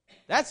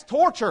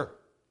torture.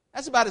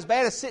 That's about as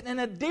bad as sitting in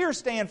a deer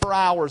stand for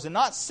hours and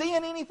not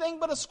seeing anything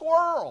but a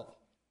squirrel.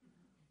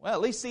 Well,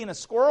 at least seeing a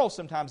squirrel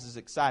sometimes is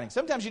exciting.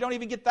 Sometimes you don't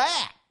even get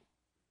that.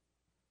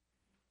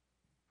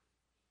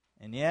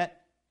 And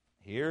yet,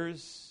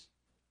 here's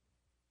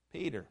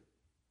Peter.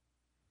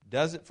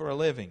 Does it for a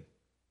living.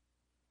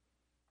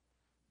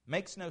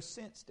 Makes no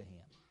sense to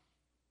him.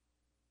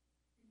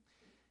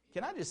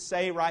 Can I just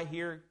say right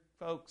here,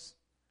 folks,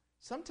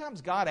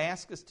 sometimes God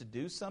asks us to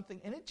do something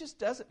and it just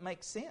doesn't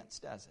make sense,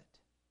 does it?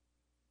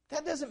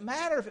 That doesn't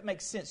matter if it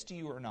makes sense to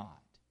you or not.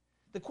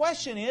 The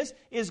question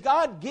is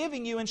God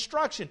giving you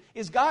instruction?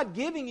 Is God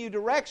giving you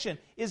direction?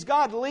 Is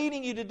God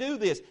leading you to do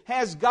this?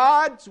 Has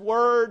God's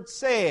Word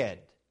said?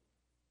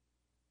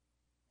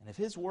 And if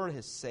His Word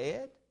has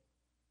said,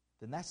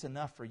 then that's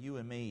enough for you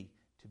and me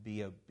to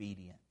be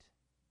obedient.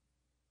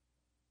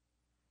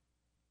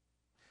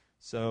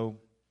 So,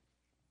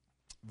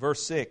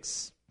 verse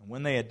 6,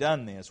 when they had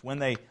done this, when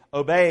they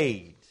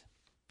obeyed,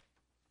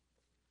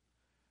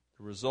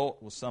 the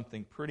result was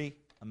something pretty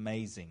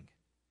amazing.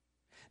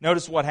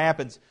 Notice what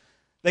happens.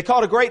 They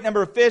caught a great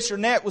number of fish, their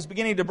net was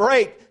beginning to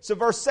break. So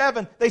verse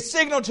 7, they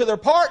signaled to their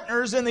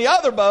partners in the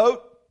other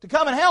boat to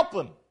come and help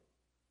them.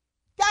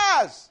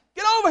 Guys,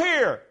 get over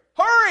here.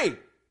 Hurry.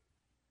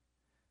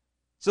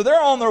 So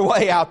they're on their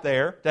way out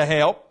there to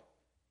help.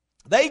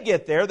 They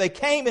get there. They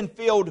came and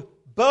filled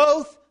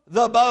both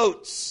the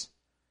boats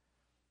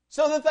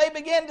so that they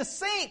began to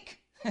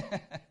sink.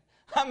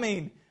 I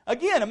mean,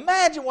 again,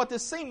 imagine what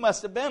this scene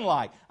must have been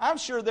like. I'm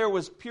sure there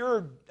was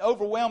pure,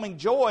 overwhelming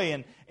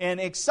joy and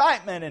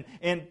excitement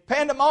and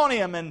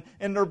pandemonium, and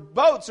their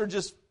boats are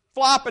just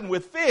flopping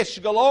with fish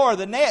galore.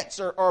 The nets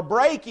are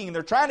breaking.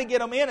 They're trying to get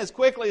them in as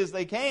quickly as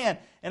they can.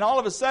 And all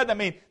of a sudden, I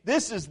mean,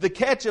 this is the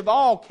catch of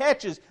all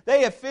catches.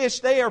 They have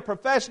fished. They are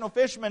professional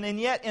fishermen. And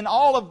yet, in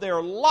all of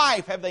their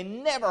life, have they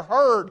never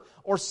heard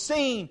or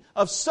seen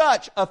of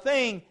such a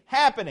thing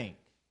happening.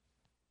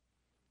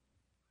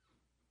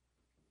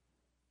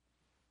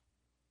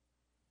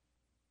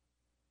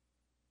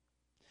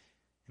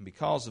 And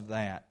because of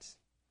that,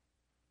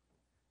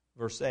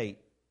 verse 8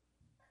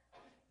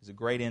 is a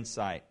great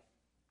insight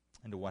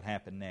into what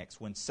happened next.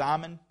 When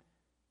Simon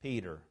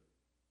Peter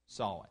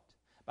saw it.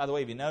 By the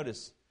way, if you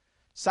notice,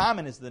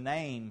 Simon is the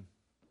name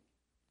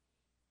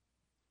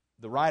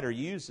the writer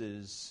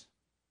uses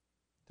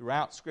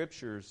throughout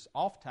Scriptures,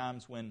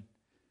 oftentimes when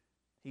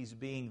he's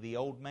being the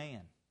old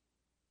man.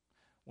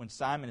 When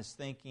Simon is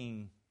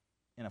thinking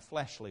in a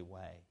fleshly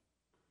way,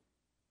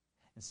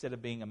 instead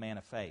of being a man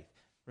of faith.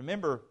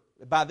 Remember,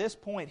 by this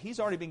point, he's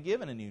already been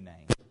given a new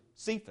name,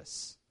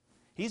 Cephas.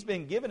 He's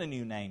been given a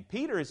new name.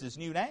 Peter is his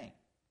new name.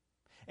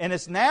 And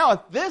it's now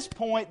at this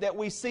point that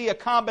we see a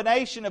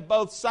combination of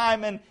both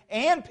Simon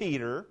and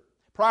Peter.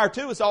 Prior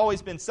to, it's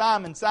always been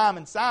Simon,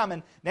 Simon,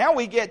 Simon. Now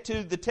we get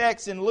to the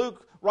text, and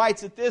Luke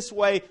writes it this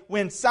way: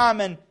 when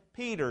Simon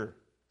Peter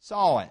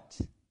saw it,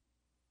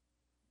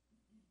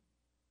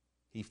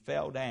 he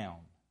fell down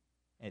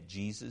at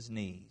Jesus'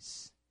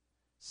 knees,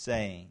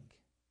 saying,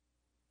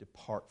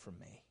 "Depart from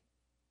me,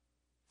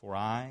 for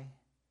I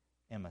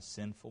am a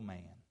sinful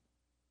man,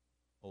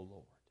 O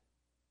Lord."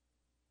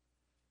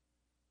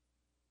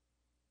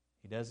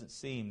 He doesn't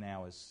see him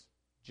now as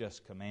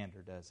just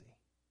commander, does he?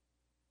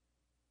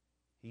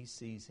 He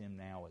sees him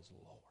now as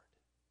Lord.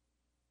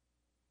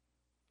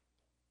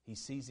 He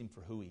sees him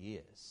for who he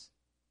is.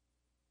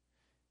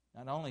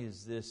 Not only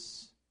is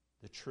this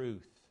the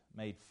truth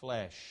made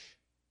flesh,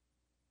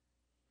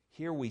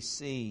 here we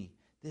see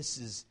this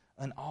is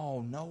an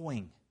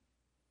all-knowing.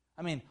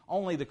 I mean,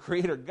 only the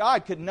Creator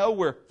God could know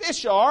where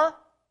fish are,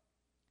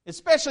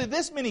 especially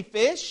this many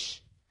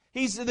fish.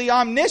 He's the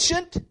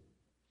omniscient.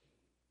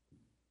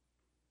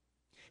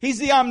 He's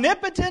the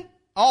omnipotent,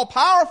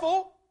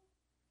 all-powerful.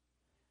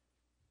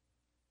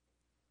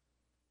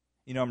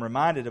 You know, I'm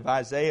reminded of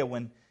Isaiah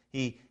when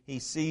he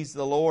sees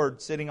the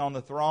Lord sitting on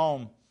the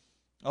throne.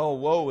 "Oh,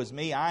 woe is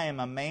me, I am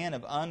a man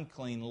of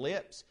unclean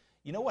lips."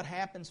 You know what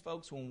happens,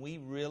 folks, when we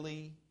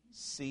really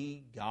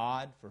see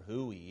God for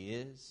who He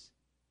is?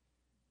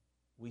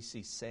 We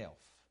see self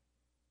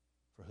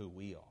for who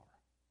we are.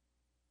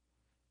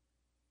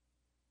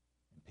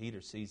 And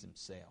Peter sees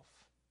himself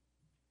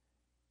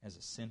as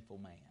a sinful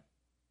man.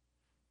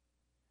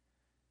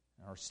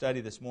 In our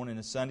study this morning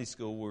in Sunday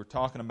school, we were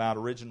talking about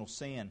original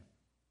sin.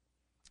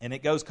 And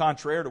it goes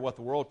contrary to what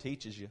the world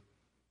teaches you.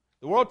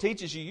 The world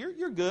teaches you,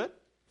 you're good.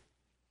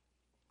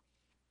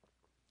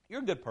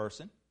 You're a good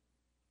person.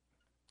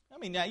 I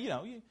mean,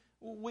 now,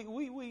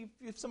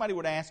 if somebody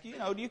would ask you,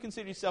 do you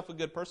consider yourself a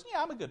good person?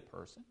 Yeah, I'm a good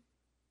person.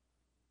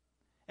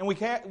 And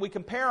we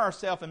compare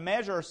ourselves and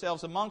measure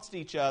ourselves amongst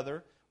each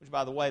other, which,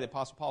 by the way, the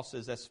Apostle Paul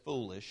says that's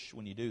foolish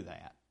when you do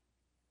that.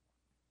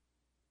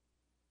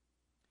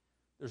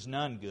 There's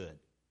none good.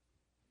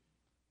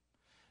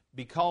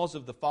 Because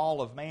of the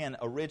fall of man,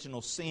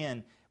 original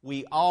sin,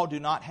 we all do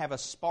not have a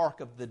spark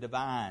of the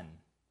divine.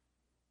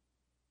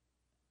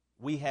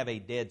 We have a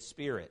dead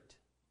spirit.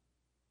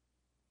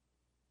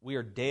 We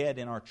are dead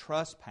in our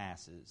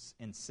trespasses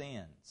and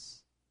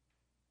sins.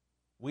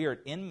 We are at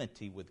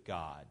enmity with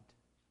God.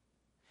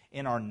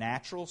 In our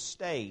natural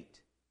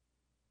state,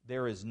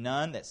 there is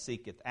none that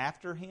seeketh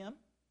after Him.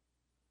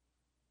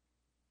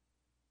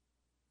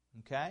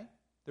 Okay?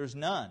 There's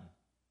none.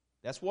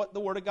 That's what the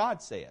Word of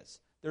God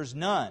says. There's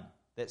none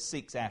that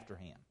seeks after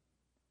Him.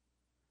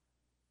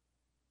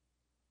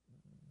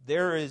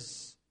 There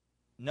is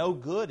no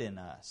good in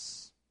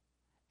us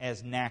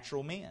as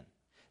natural men.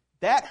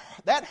 That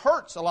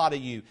hurts a lot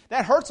of you.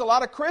 That hurts a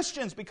lot of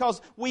Christians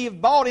because we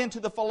have bought into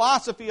the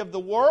philosophy of the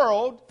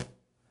world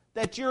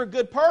that you're a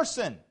good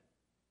person.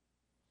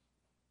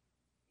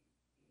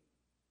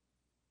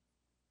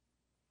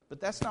 But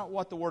that's not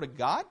what the Word of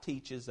God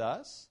teaches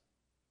us.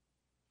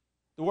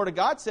 The Word of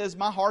God says,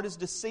 my heart is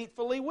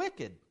deceitfully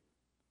wicked.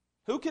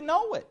 Who can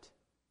know it?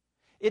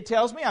 It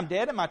tells me I'm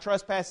dead in my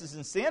trespasses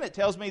and sin. It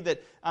tells me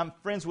that I'm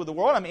friends with the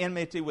world. I'm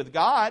enmity with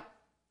God.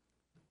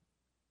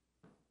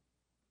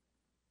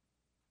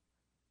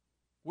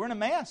 We're in a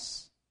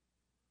mess.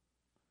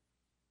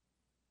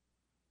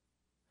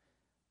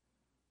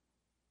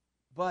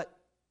 But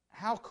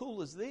how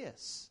cool is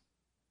this?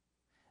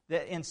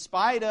 That in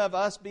spite of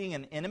us being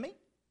an enemy,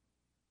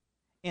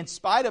 in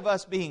spite of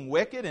us being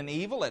wicked and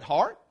evil at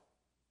heart,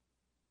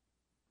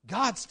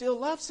 God still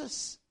loves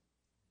us.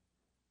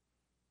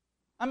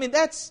 I mean,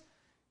 that's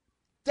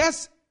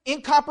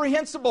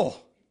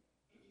incomprehensible.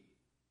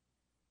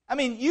 I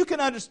mean, you can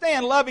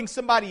understand loving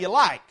somebody you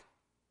like.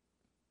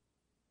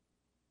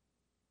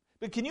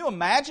 But can you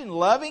imagine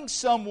loving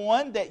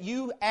someone that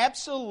you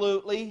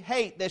absolutely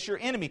hate, that's your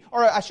enemy?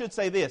 Or I should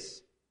say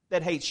this,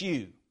 that hates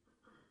you.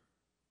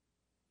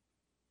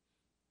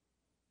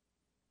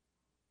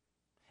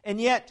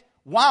 And yet,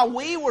 while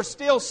we were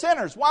still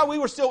sinners, while we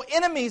were still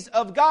enemies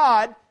of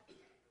God,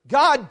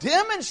 God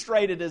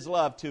demonstrated His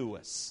love to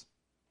us.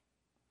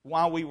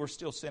 While we were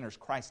still sinners,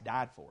 Christ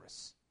died for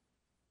us.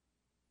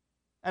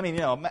 I mean,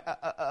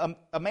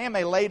 a man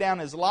may lay down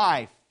his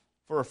life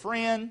for a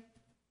friend.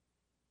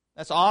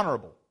 That's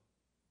honorable.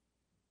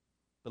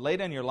 But lay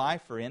down your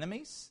life for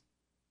enemies?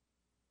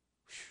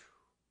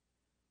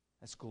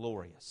 That's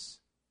glorious.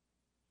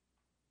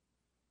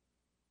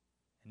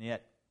 And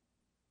yet,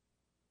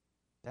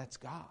 that's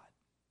God.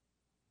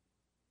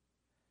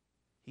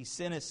 He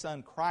sent His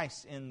Son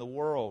Christ in the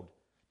world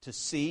to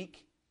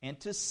seek and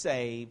to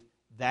save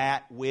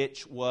that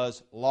which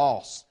was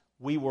lost.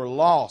 We were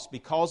lost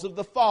because of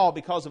the fall,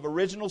 because of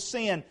original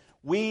sin.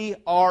 We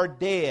are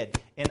dead.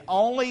 And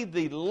only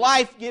the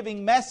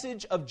life-giving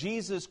message of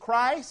Jesus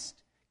Christ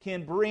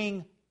can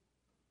bring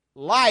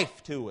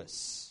life to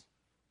us.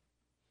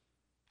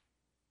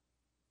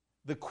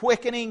 The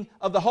quickening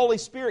of the Holy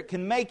Spirit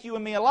can make you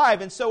and me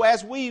alive. And so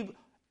as we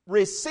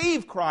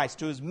receive Christ,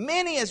 to as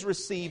many as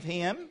receive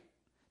Him,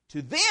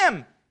 to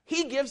them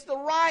He gives the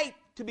right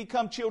to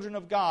become children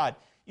of God.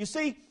 You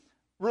see,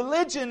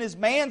 religion is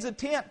man's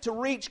attempt to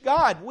reach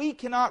God. We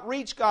cannot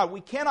reach God.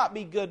 We cannot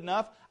be good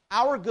enough.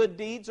 Our good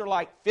deeds are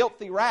like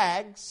filthy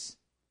rags.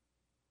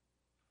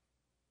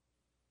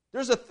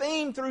 There's a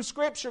theme through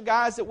Scripture,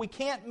 guys, that we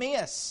can't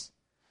miss.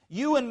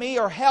 You and me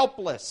are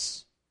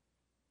helpless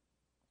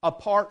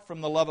apart from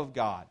the love of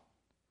God.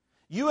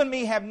 You and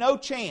me have no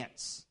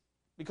chance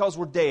because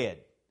we're dead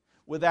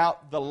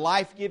without the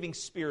life-giving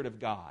Spirit of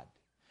God.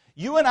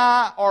 You and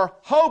I are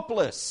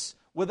hopeless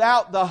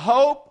without the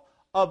hope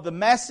of the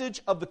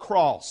message of the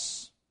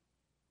cross.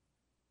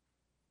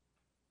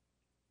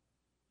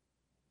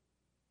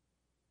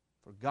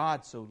 For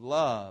God so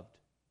loved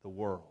the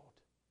world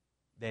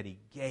that He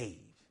gave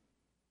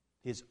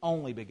His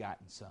only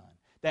begotten Son,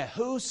 that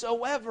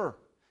whosoever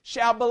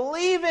shall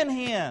believe in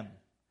Him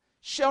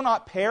shall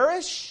not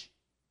perish,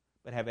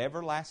 but have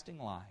everlasting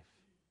life.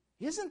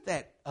 Isn't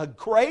that a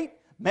great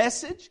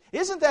message?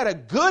 Isn't that a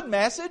good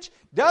message?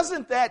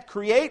 Doesn't that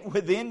create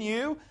within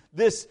you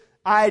this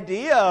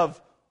idea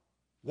of,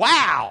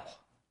 wow,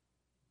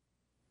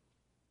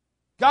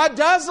 God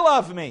does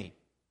love me?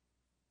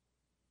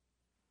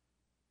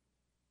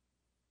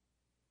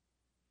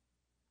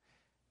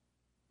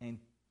 And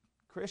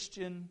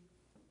Christian,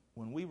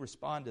 when we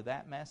respond to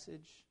that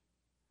message,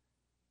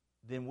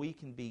 then we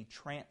can be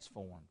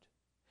transformed.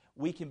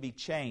 We can be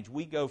changed.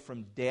 We go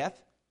from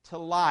death to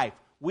life.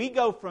 We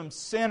go from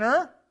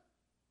sinner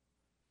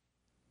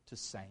to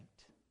saint.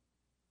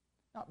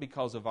 Not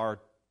because of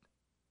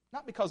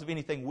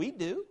anything we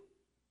do.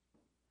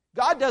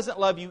 God doesn't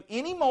love you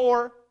any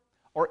more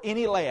or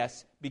any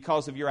less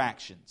because of your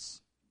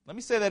actions. Let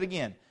me say that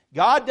again.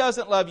 God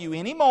doesn't love you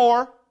any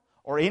more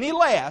or any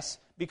less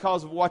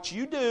because of what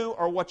you do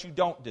or what you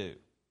don't do.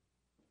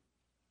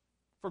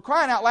 For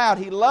crying out loud,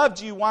 He loved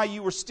you while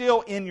you were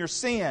still in your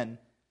sin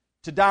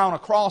to die on a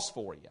cross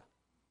for you.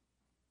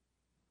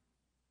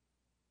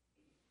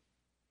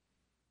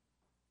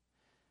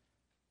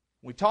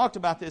 We talked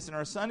about this in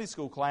our Sunday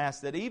school class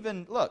that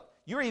even, look,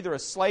 you're either a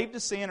slave to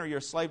sin or you're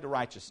a slave to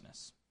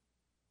righteousness.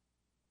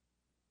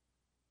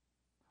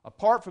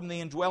 Apart from the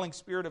indwelling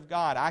Spirit of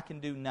God, I can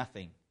do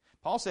nothing.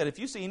 Paul said, if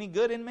you see any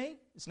good in me,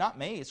 it's not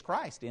me, it's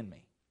Christ in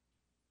me.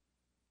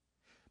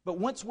 But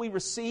once we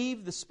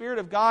receive the Spirit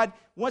of God,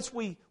 once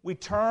we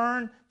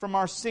turn from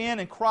our sin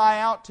and cry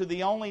out to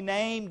the only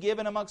name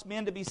given amongst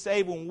men to be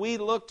saved, when we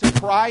look to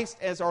Christ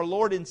as our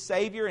Lord and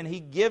Savior and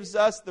He gives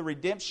us the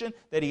redemption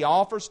that He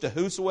offers to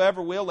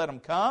whosoever will, let him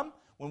come.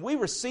 When we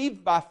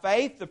receive by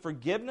faith the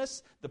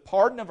forgiveness, the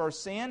pardon of our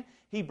sin,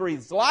 He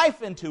breathes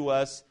life into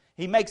us.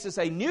 He makes us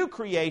a new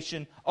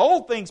creation.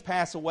 Old things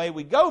pass away.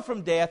 We go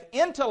from death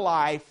into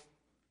life.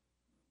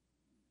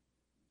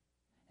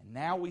 And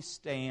now we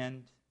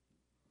stand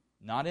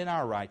not in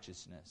our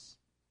righteousness,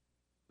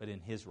 but in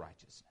His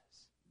righteousness.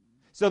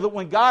 So that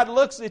when God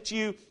looks at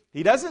you,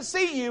 He doesn't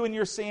see you in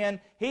your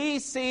sin. He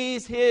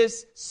sees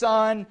His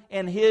Son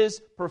and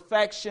His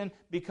perfection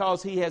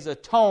because He has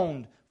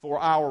atoned for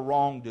our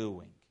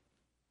wrongdoing.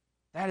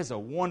 That is a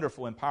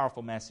wonderful and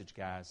powerful message,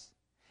 guys.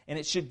 And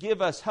it should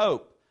give us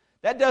hope.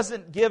 That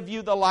doesn't give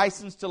you the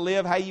license to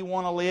live how you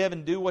want to live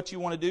and do what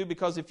you want to do,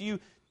 because if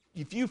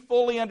you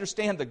fully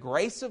understand the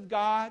grace of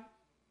God,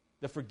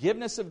 the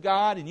forgiveness of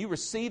God, and you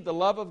receive the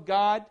love of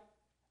God,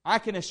 I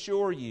can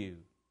assure you,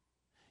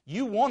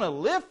 you want to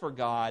live for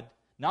God,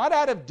 not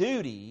out of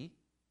duty,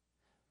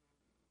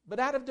 but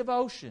out of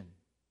devotion.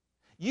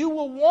 You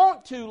will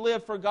want to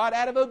live for God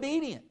out of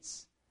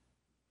obedience.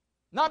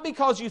 Not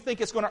because you think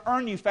it's going to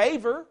earn you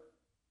favor,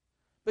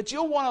 but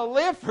you'll want to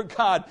live for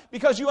God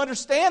because you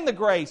understand the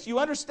grace. You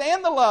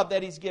understand the love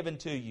that He's given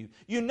to you.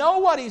 You know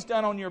what He's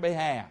done on your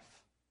behalf.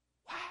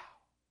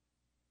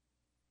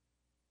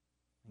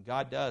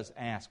 God does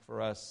ask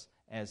for us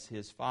as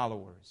His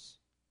followers.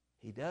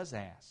 He does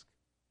ask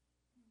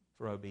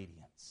for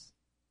obedience.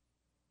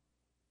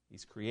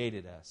 He's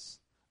created us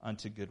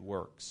unto good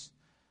works.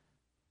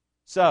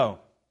 So,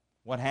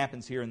 what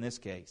happens here in this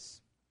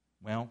case?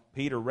 Well,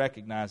 Peter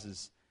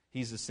recognizes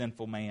he's a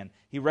sinful man.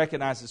 He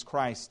recognizes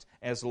Christ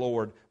as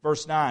Lord.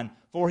 Verse 9,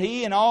 for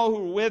he and all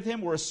who were with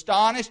him were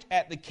astonished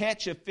at the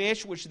catch of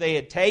fish which they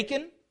had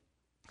taken.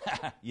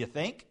 You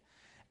think?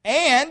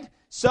 And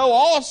so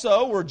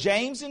also were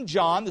James and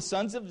John, the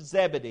sons of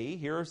Zebedee.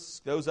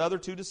 Here's those other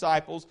two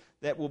disciples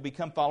that will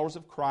become followers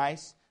of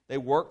Christ. They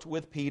worked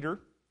with Peter,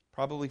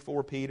 probably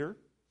for Peter.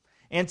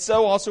 And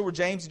so also were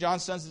James and John,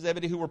 sons of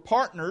Zebedee, who were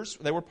partners.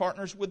 They were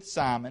partners with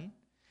Simon.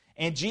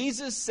 And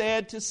Jesus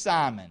said to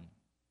Simon,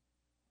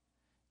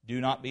 do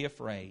not be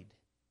afraid.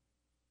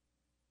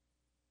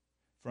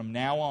 From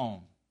now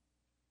on,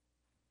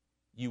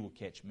 you will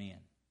catch men.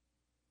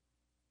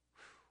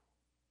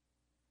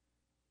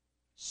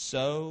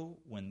 So,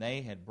 when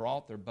they had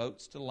brought their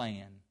boats to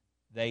land,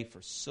 they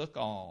forsook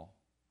all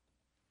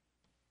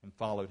and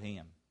followed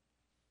Him.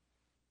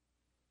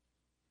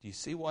 Do you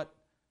see what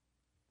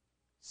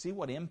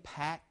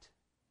impact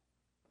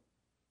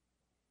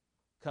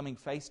coming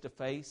face to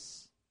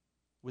face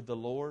with the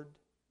Lord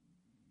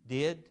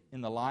did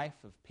in the life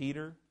of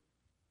Peter,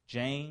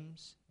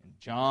 James, and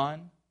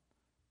John?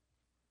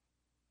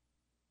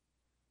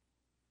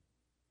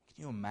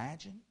 Can you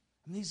imagine?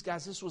 I mean, these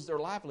guys, this was their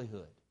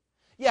livelihood.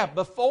 Yeah,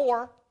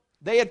 before,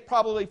 they had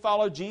probably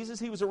followed Jesus.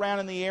 He was around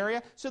in the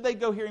area, so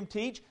they'd go hear Him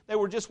teach. They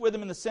were just with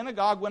Him in the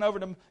synagogue, went over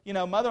to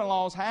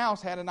mother-in-law's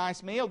house, had a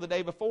nice meal the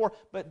day before.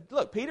 But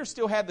look, Peter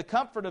still had the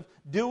comfort of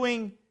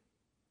doing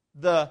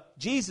the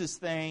Jesus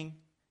thing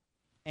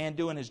and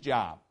doing his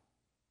job.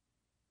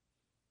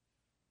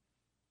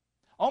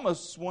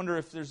 Almost wonder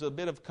if there's a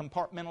bit of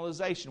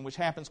compartmentalization, which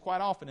happens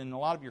quite often in a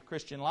lot of your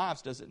Christian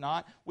lives, does it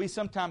not? We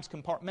sometimes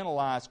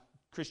compartmentalize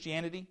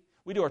Christianity.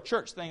 We do our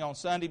church thing on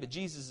Sunday, but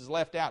Jesus is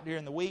left out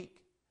during the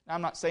week. Now,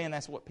 I'm not saying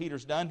that's what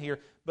Peter's done here,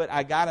 but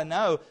I got to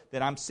know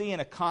that I'm seeing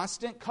a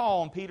constant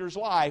call in Peter's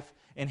life,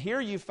 and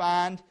here you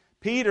find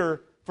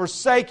Peter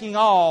forsaking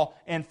all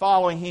and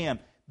following Him.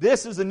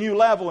 This is a new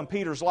level in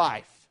Peter's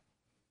life.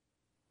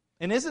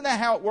 And isn't that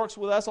how it works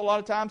with us a lot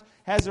of times?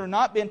 Has there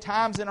not been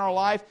times in our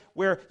life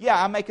where,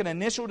 I make an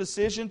initial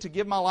decision to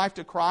give my life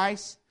to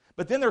Christ,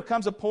 but then there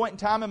comes a point in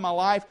time in my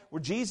life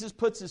where Jesus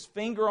puts His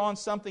finger on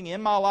something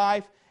in my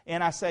life,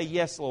 and I say,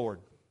 yes,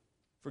 Lord,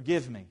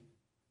 forgive me.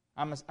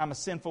 I'm a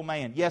sinful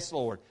man. Yes,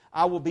 Lord,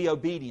 I will be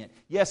obedient.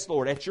 Yes,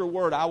 Lord, at Your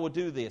word, I will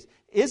do this.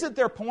 Isn't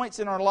there points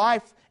in our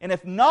life? And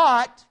if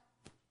not,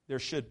 there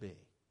should be.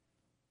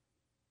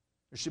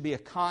 There should be a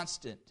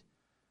constant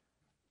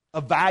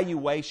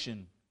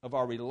evaluation of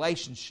our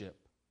relationship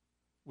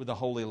with the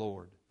Holy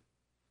Lord.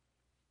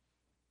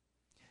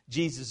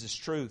 Jesus is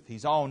truth.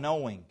 He's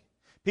all-knowing.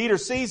 Peter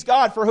sees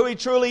God for who He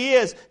truly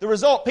is. The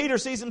result, Peter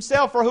sees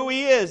himself for who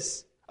he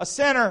is, a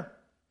sinner.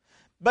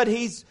 But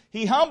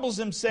he humbles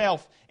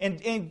himself.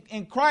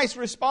 And Christ's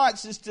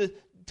response is to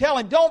tell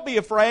him, don't be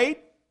afraid.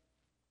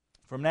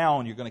 From now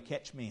on, you're going to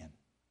catch men.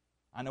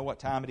 I know what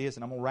time it is,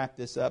 and I'm going to wrap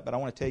this up, but I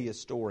want to tell you a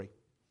story.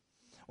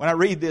 When I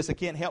read this, I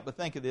can't help but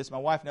think of this. My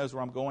wife knows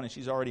where I'm going, and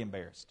she's already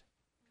embarrassed.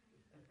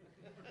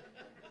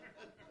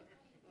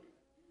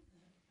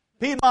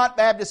 Piedmont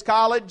Baptist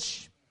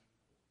College.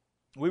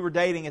 We were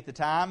dating at the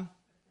time.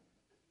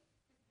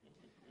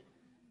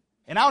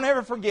 And I'll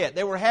never forget,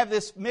 they have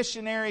this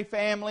missionary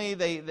family.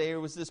 There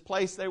was this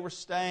place they were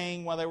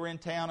staying while they were in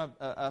town.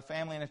 A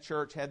family in a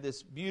church had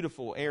this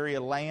beautiful area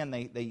of land.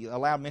 They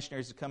allowed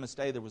missionaries to come and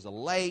stay. There was a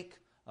lake,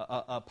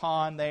 a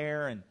pond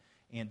there,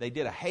 and they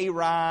did a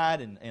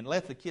hayride and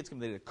let the kids come.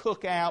 They did a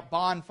cookout,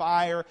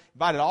 bonfire,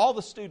 invited all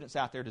the students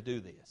out there to do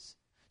this.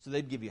 So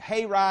they'd give you a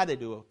hayride, they'd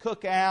do a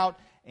cookout,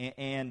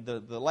 and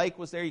the lake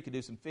was there. You could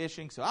do some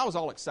fishing. So I was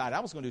all excited.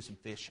 I was going to do some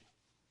fishing.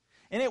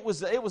 And it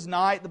was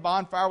night. The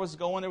bonfire was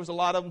going. There was a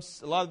lot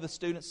of the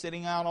students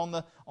sitting out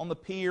on the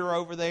pier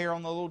over there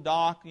on the little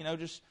dock,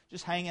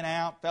 just hanging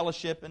out,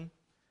 fellowshipping.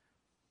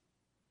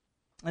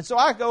 And so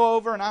I go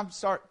over and I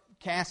start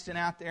casting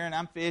out there, and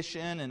I'm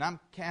fishing, and I'm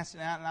casting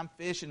out and I'm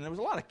fishing. And there was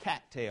a lot of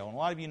cattail, and a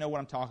lot of you know what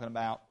I'm talking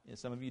about. And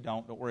some of you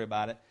don't. Don't worry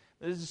about it.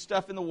 But there's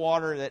stuff in the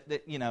water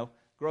that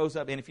grows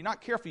up, and if you're not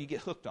careful, you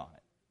get hooked on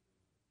it.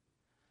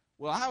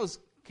 Well, I was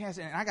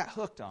casting, and I got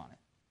hooked on it.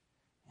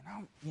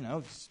 And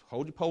I'm, just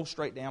hold your pole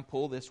straight down,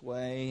 pull this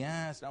way.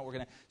 It's not working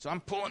out. So I'm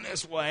pulling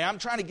this way. I'm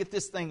trying to get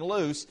this thing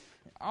loose.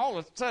 All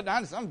of a sudden,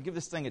 I'm going to give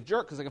this thing a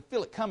jerk because I can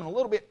feel it coming a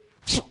little bit.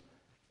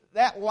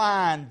 That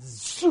line,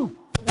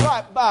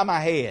 right by my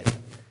head.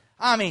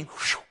 I mean,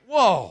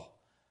 whoa,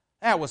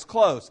 that was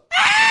close.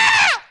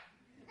 Ah!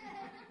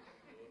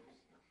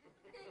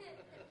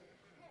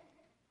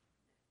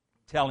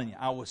 Telling you,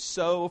 I was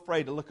so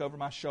afraid to look over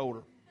my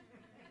shoulder.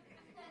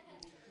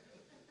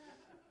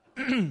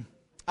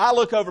 I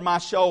look over my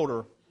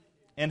shoulder,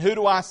 and who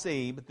do I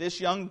see but this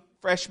young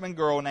freshman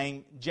girl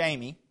named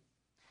Jamie.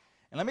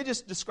 And let me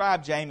just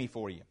describe Jamie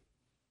for you.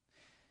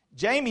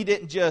 Jamie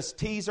didn't just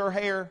tease her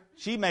hair.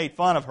 She made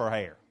fun of her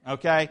hair,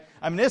 okay?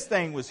 I mean, this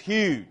thing was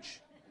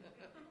huge.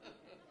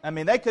 I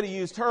mean, they could have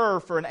used her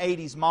for an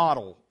 80s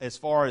model as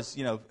far as,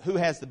 who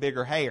has the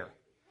bigger hair.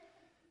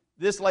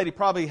 This lady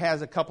probably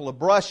has a couple of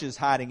brushes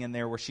hiding in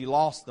there where she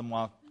lost them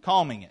while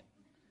combing it.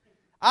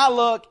 I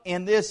look,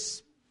 and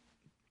this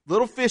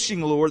little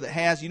fishing lure that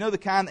has, the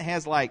kind that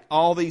has like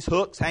all these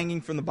hooks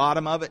hanging from the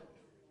bottom of it,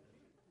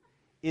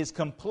 is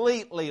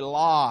completely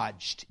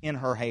lodged in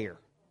her hair.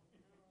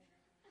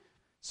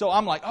 So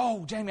I'm like,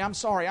 oh, Jamie, I'm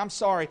sorry.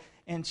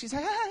 And she's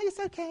like, it's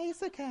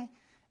okay.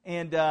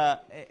 And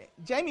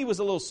Jamie was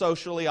a little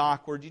socially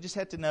awkward. You just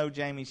had to know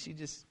Jamie.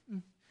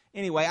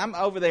 Anyway, I'm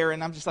over there,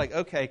 and I'm just like,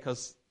 okay,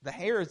 because the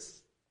hair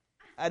is,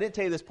 I didn't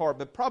tell you this part,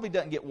 but probably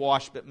doesn't get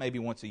washed but maybe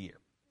once a year.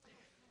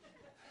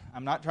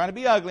 I'm not trying to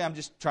be ugly. I'm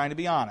just trying to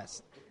be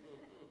honest.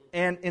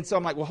 And so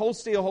I'm like, well, hold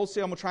still. I'm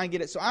going to try and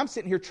get it. So I'm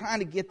sitting here trying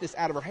to get this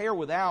out of her hair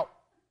without,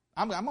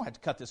 I'm going to have to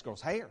cut this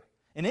girl's hair.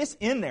 And it's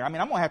in there. I mean,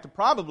 I'm going to have to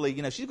probably,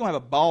 she's going to have a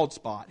bald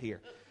spot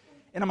here.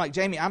 And I'm like,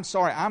 Jamie, I'm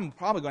sorry. I'm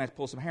probably going to have to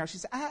pull some hair. She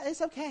said,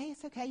 it's okay.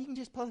 You can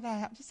just pull it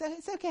out. She said,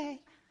 it's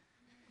okay.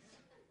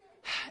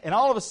 And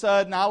all of a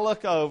sudden, I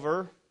look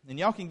over, and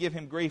y'all can give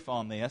him grief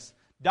on this.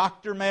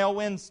 Dr. Mel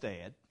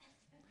Winstead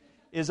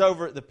is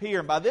over at the pier,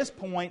 and by this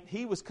point,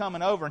 he was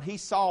coming over, and he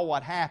saw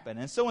what happened.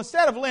 And so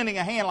instead of lending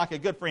a hand like a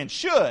good friend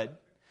should,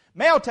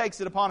 Mel takes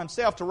it upon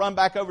himself to run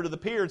back over to the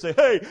pier and say,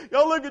 hey,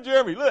 y'all look at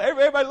Jeremy. Look,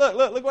 everybody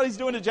look what he's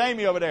doing to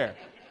Jamie over there.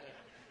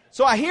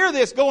 So I hear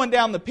this going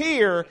down the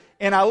pier,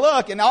 and I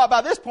look, and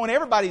by this point,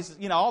 everybody's,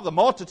 all the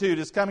multitude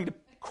is coming to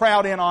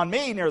crowd in on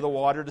me near the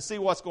water to see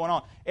what's going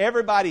on.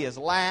 Everybody is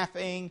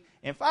laughing,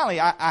 and finally,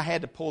 I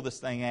had to pull this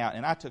thing out,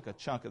 and I took a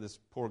chunk of this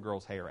poor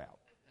girl's hair out.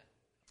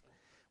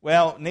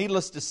 Well,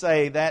 needless to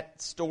say,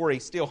 that story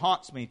still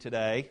haunts me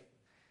today.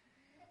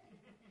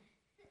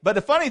 But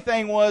the funny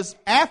thing was,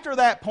 after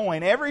that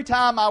point, every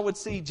time I would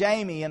see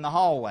Jamie in the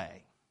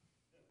hallway,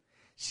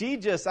 she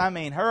just,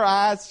 her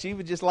eyes, she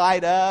would just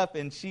light up,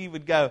 and she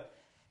would go,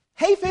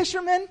 hey,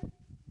 fisherman.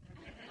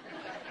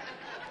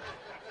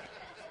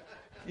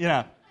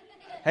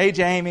 Hey,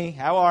 Jamie,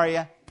 how are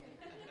you?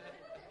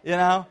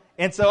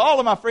 And so all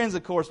of my friends,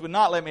 of course, would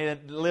not let me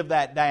live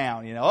that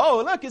down.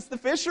 Oh, look, it's the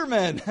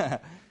fisherman.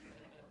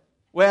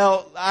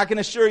 Well, I can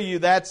assure you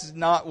that's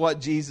not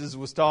what Jesus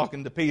was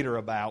talking to Peter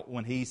about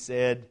when he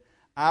said,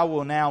 I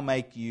will now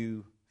make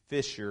you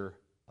fisher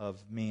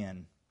of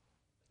men.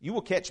 You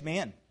will catch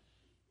men.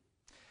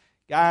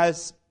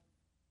 Guys,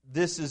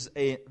 this is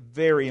a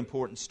very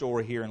important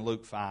story here in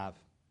Luke 5.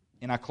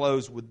 And I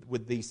close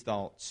with these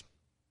thoughts.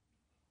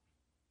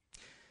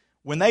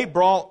 When they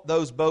brought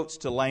those boats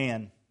to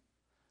land,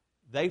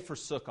 they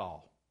forsook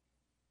all.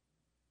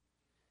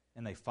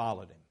 And they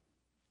followed him.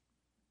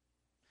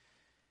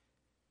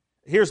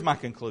 Here's my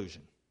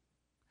conclusion.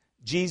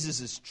 Jesus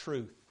is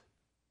truth.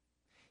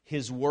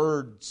 His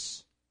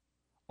words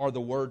are the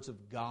words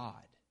of God.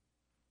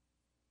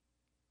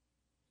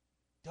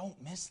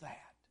 Don't miss that.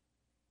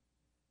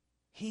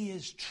 He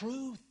is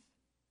truth.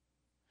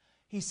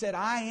 He said,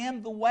 I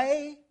am the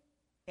way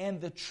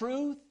and the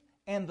truth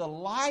and the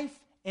life,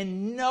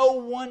 and no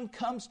one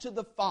comes to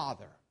the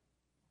Father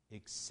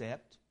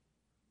except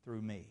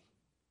through me.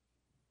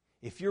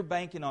 If you're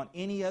banking on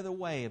any other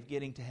way of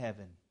getting to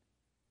heaven,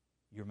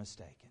 you're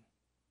mistaken.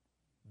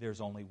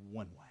 There's only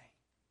one way,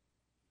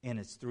 and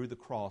it's through the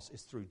cross.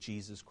 It's through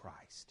Jesus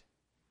Christ.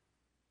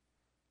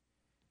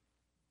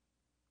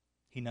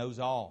 He knows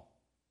all.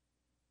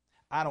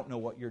 I don't know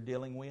what you're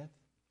dealing with.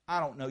 I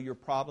don't know your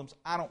problems.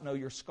 I don't know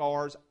your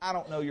scars. I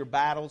don't know your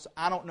battles.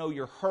 I don't know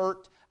your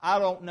hurt. I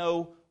don't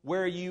know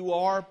where you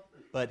are,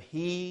 but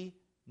He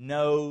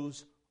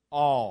knows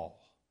all.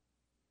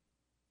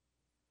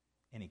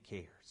 And He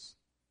cares.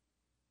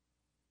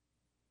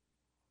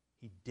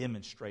 He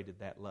demonstrated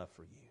that love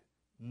for you.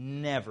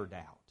 Never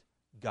doubt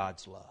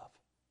God's love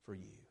for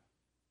you.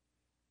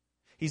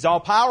 He's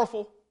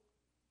all-powerful.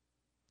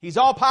 He's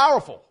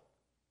all-powerful.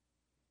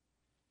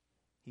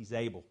 He's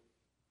able.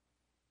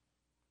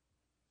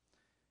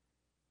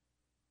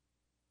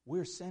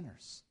 We're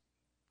sinners.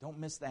 Don't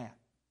miss that.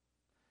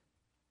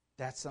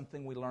 That's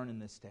something we learn in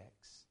this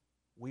text.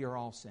 We are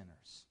all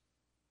sinners.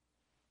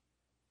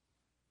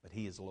 But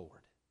He is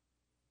Lord.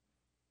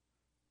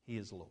 He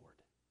is Lord.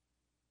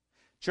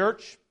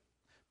 Church,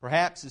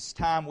 perhaps it's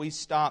time we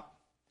stop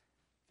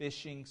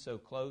fishing so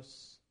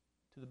close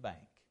to the bank.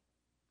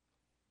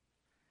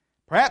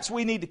 Perhaps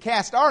we need to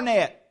cast our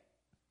net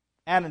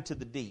out into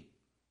the deep.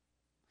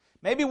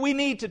 Maybe we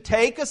need to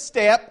take a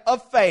step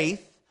of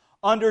faith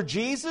under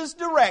Jesus'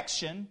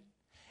 direction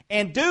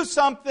and do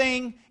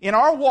something in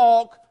our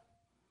walk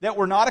that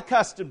we're not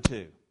accustomed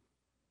to.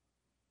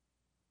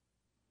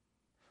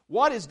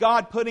 What is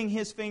God putting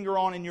His finger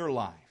on in your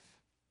life?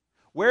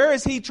 Where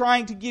is He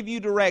trying to give you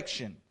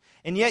direction?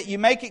 And yet you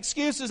make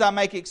excuses, I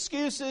make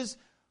excuses.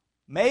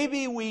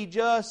 Maybe we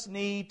just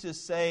need to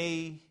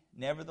say,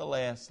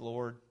 nevertheless,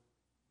 Lord,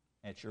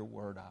 at Your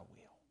word I will.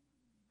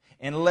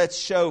 And let's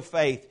show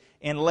faith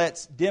and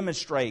let's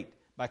demonstrate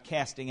by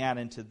casting out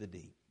into the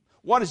deep.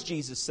 What is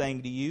Jesus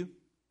saying to you?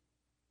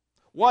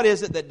 What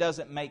is it that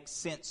doesn't make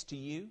sense to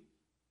you?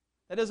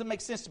 That doesn't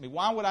make sense to me.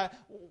 Why would I?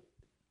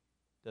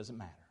 Doesn't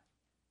matter.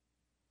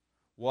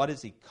 What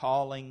is He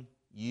calling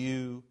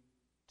you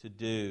to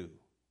do?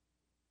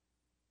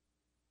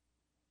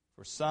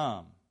 For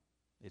some,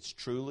 it's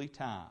truly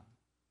time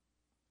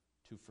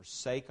to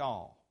forsake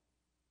all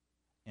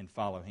and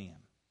follow Him.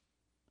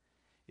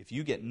 If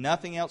you get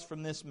nothing else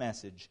from this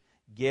message,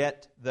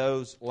 get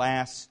those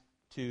last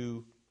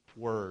two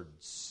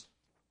words.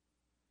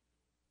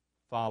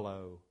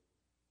 Follow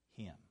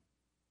Him.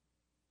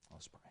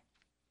 Let's pray.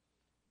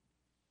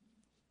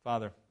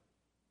 Father,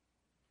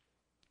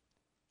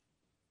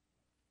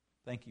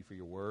 thank You for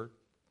Your word.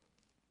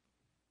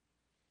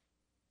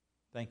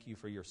 Thank You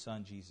for Your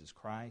Son, Jesus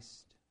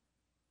Christ.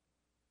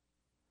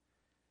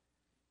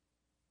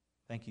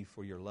 Thank You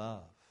for Your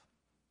love,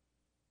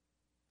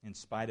 in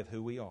spite of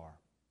who we are.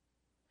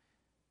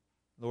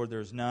 Lord,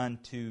 there's none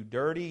too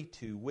dirty,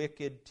 too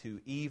wicked,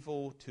 too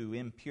evil, too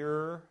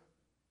impure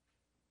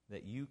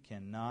that You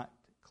cannot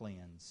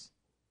cleanse.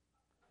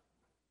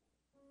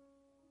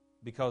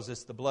 Because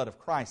it's the blood of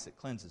Christ that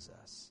cleanses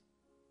us.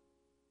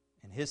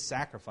 And His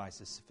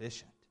sacrifice is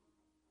sufficient.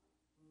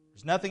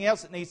 There's nothing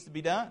else that needs to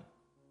be done.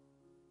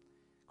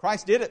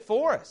 Christ did it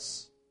for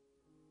us.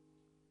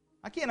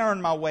 I can't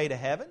earn my way to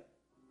heaven.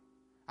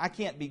 I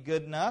can't be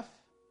good enough.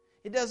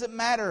 It doesn't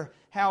matter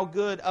how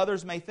good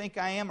others may think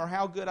I am or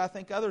how good I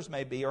think others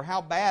may be or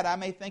how bad I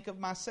may think of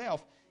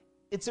myself.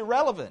 It's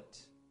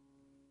irrelevant.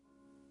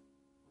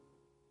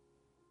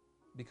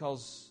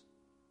 Because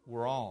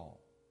we're all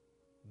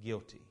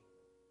guilty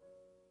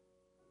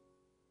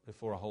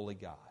before a holy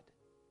God.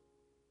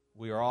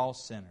 We are all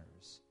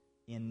sinners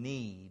in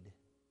need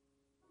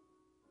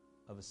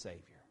of a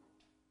Savior.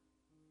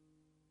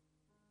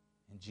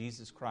 And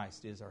Jesus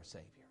Christ is our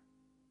Savior.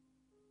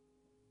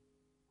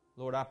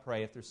 Lord, I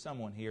pray if there's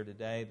someone here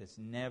today that's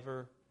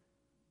never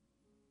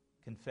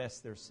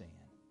confessed their sin,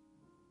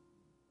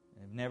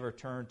 they've never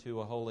turned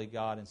to a holy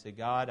God and said,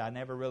 God, I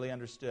never really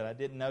understood. I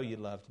didn't know You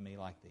loved me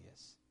like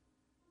this.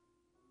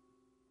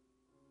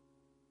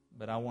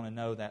 But I want to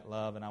know that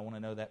love and I want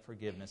to know that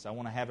forgiveness. I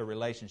want to have a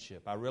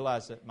relationship. I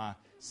realize that my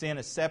sin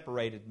has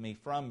separated me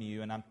from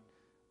You. And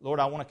Lord,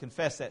 I want to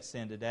confess that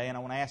sin today and I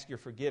want to ask Your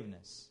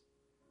forgiveness.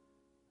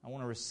 I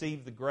want to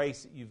receive the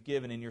grace that You've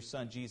given in Your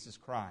Son, Jesus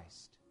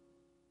Christ.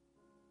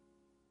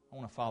 I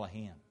want to follow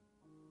Him.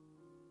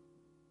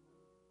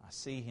 I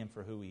see Him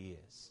for who He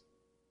is.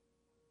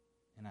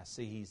 And I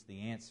see He's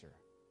the answer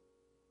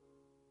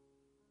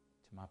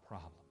to my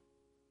problem.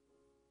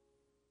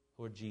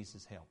 Lord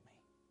Jesus, help me.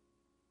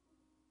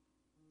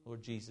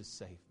 Lord Jesus,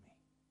 save me.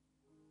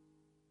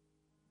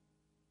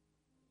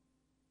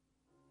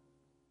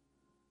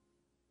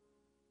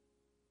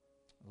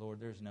 Lord,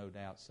 there's no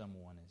doubt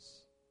someone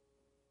is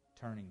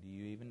turning to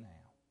You even now.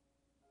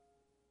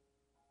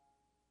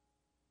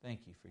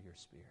 Thank You for Your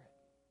Spirit.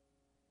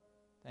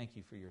 Thank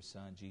You for Your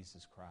Son,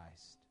 Jesus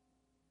Christ.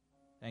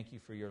 Thank You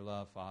for Your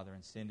love, Father,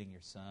 in sending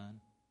Your Son.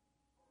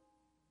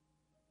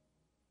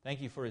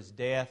 Thank you for His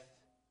death,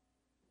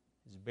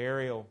 His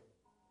burial,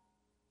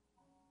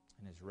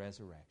 and His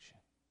resurrection.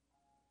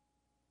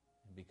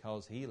 And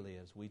because He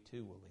lives, we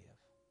too will live.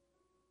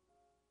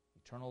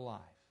 Eternal life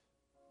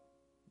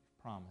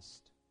You've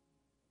promised.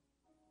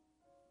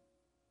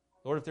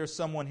 Lord, if there's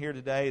someone here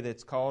today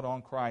that's called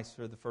on Christ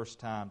for the first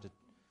time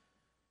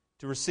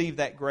to receive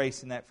that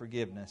grace and that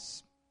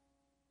forgiveness,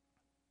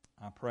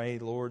 I pray,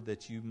 Lord,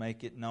 that You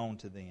make it known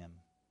to them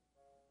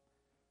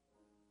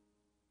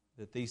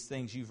that these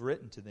things You've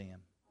written to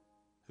them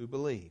who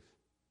believe.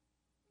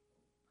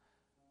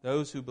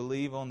 Those who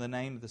believe on the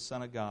name of the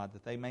Son of God,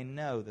 that they may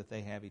know that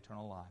they have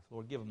eternal life.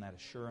 Lord, give them that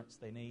assurance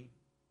they need.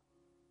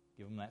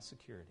 Give them that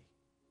security.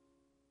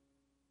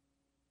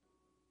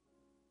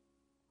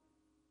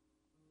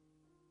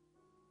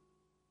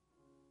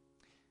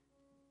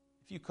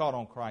 If you called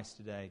on Christ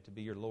today to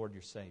be your Lord,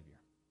 your Savior,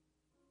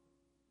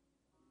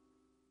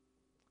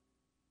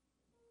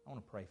 I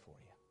want to pray for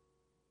you.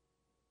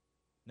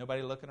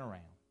 Nobody looking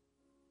around.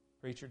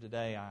 Preacher,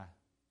 today I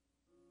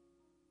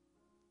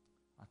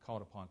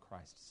called upon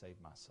Christ to save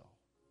my soul.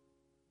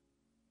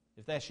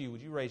 If that's you,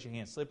 would you raise your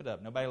hand? Slip it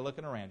up. Nobody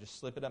looking around. Just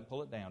slip it up and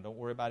pull it down. Don't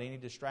worry about any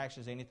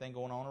distractions, anything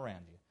going on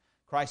around you.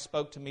 Christ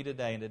spoke to me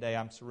today, and today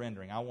I'm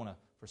surrendering. I want to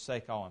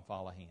forsake all and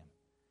follow Him.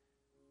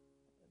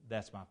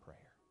 That's my prayer.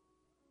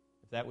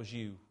 If that was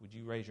you, would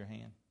you raise your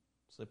hand?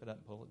 Slip it up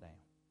and pull it down.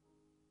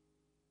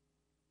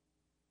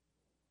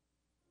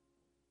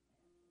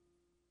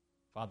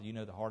 Father, You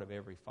know the heart of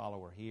every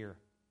follower here.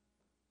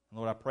 And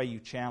Lord, I pray You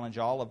challenge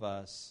all of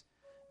us.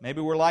 Maybe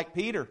we're like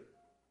Peter.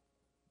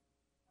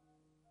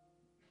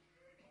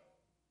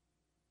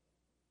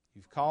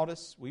 You've called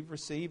us, we've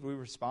received, we've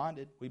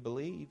responded, we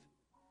believe.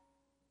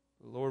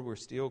 But Lord, we're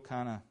still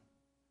kind of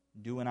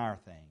doing our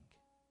thing.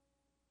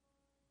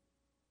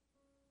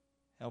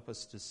 Help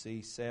us to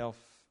see self,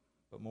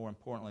 but more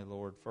importantly,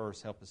 Lord,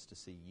 first help us to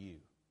see You.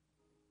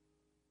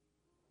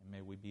 And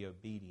may we be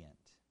obedient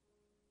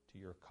to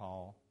Your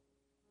call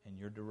and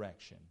Your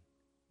direction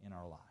in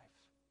our life.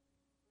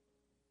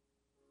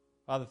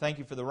 Father, thank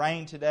You for the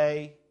rain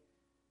today.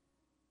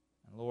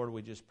 And Lord,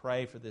 we just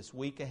pray for this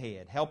week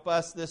ahead. Help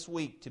us this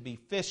week to be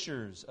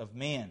fishers of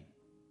men.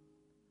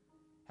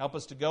 Help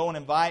us to go and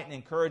invite and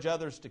encourage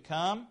others to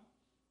come.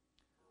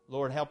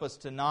 Lord, help us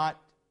to not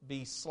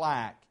be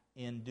slack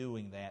in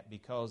doing that,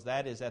 because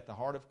that is at the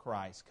heart of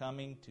Christ,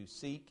 coming to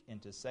seek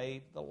and to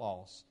save the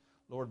lost.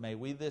 Lord, may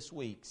we this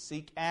week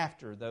seek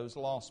after those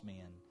lost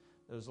men,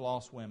 those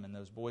lost women,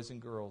 those boys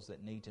and girls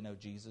that need to know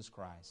Jesus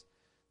Christ.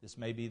 This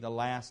may be the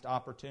last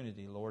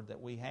opportunity, Lord,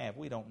 that we have.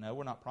 We don't know.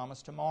 We're not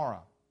promised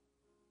tomorrow.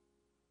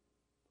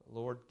 But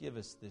Lord, give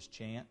us this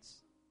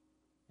chance,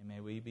 and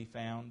may we be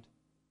found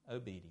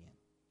obedient.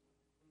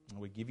 And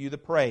we give You the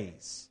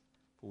praise,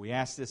 for we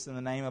ask this in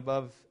the name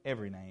above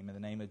every name, in the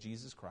name of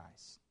Jesus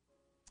Christ.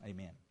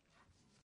 Amen.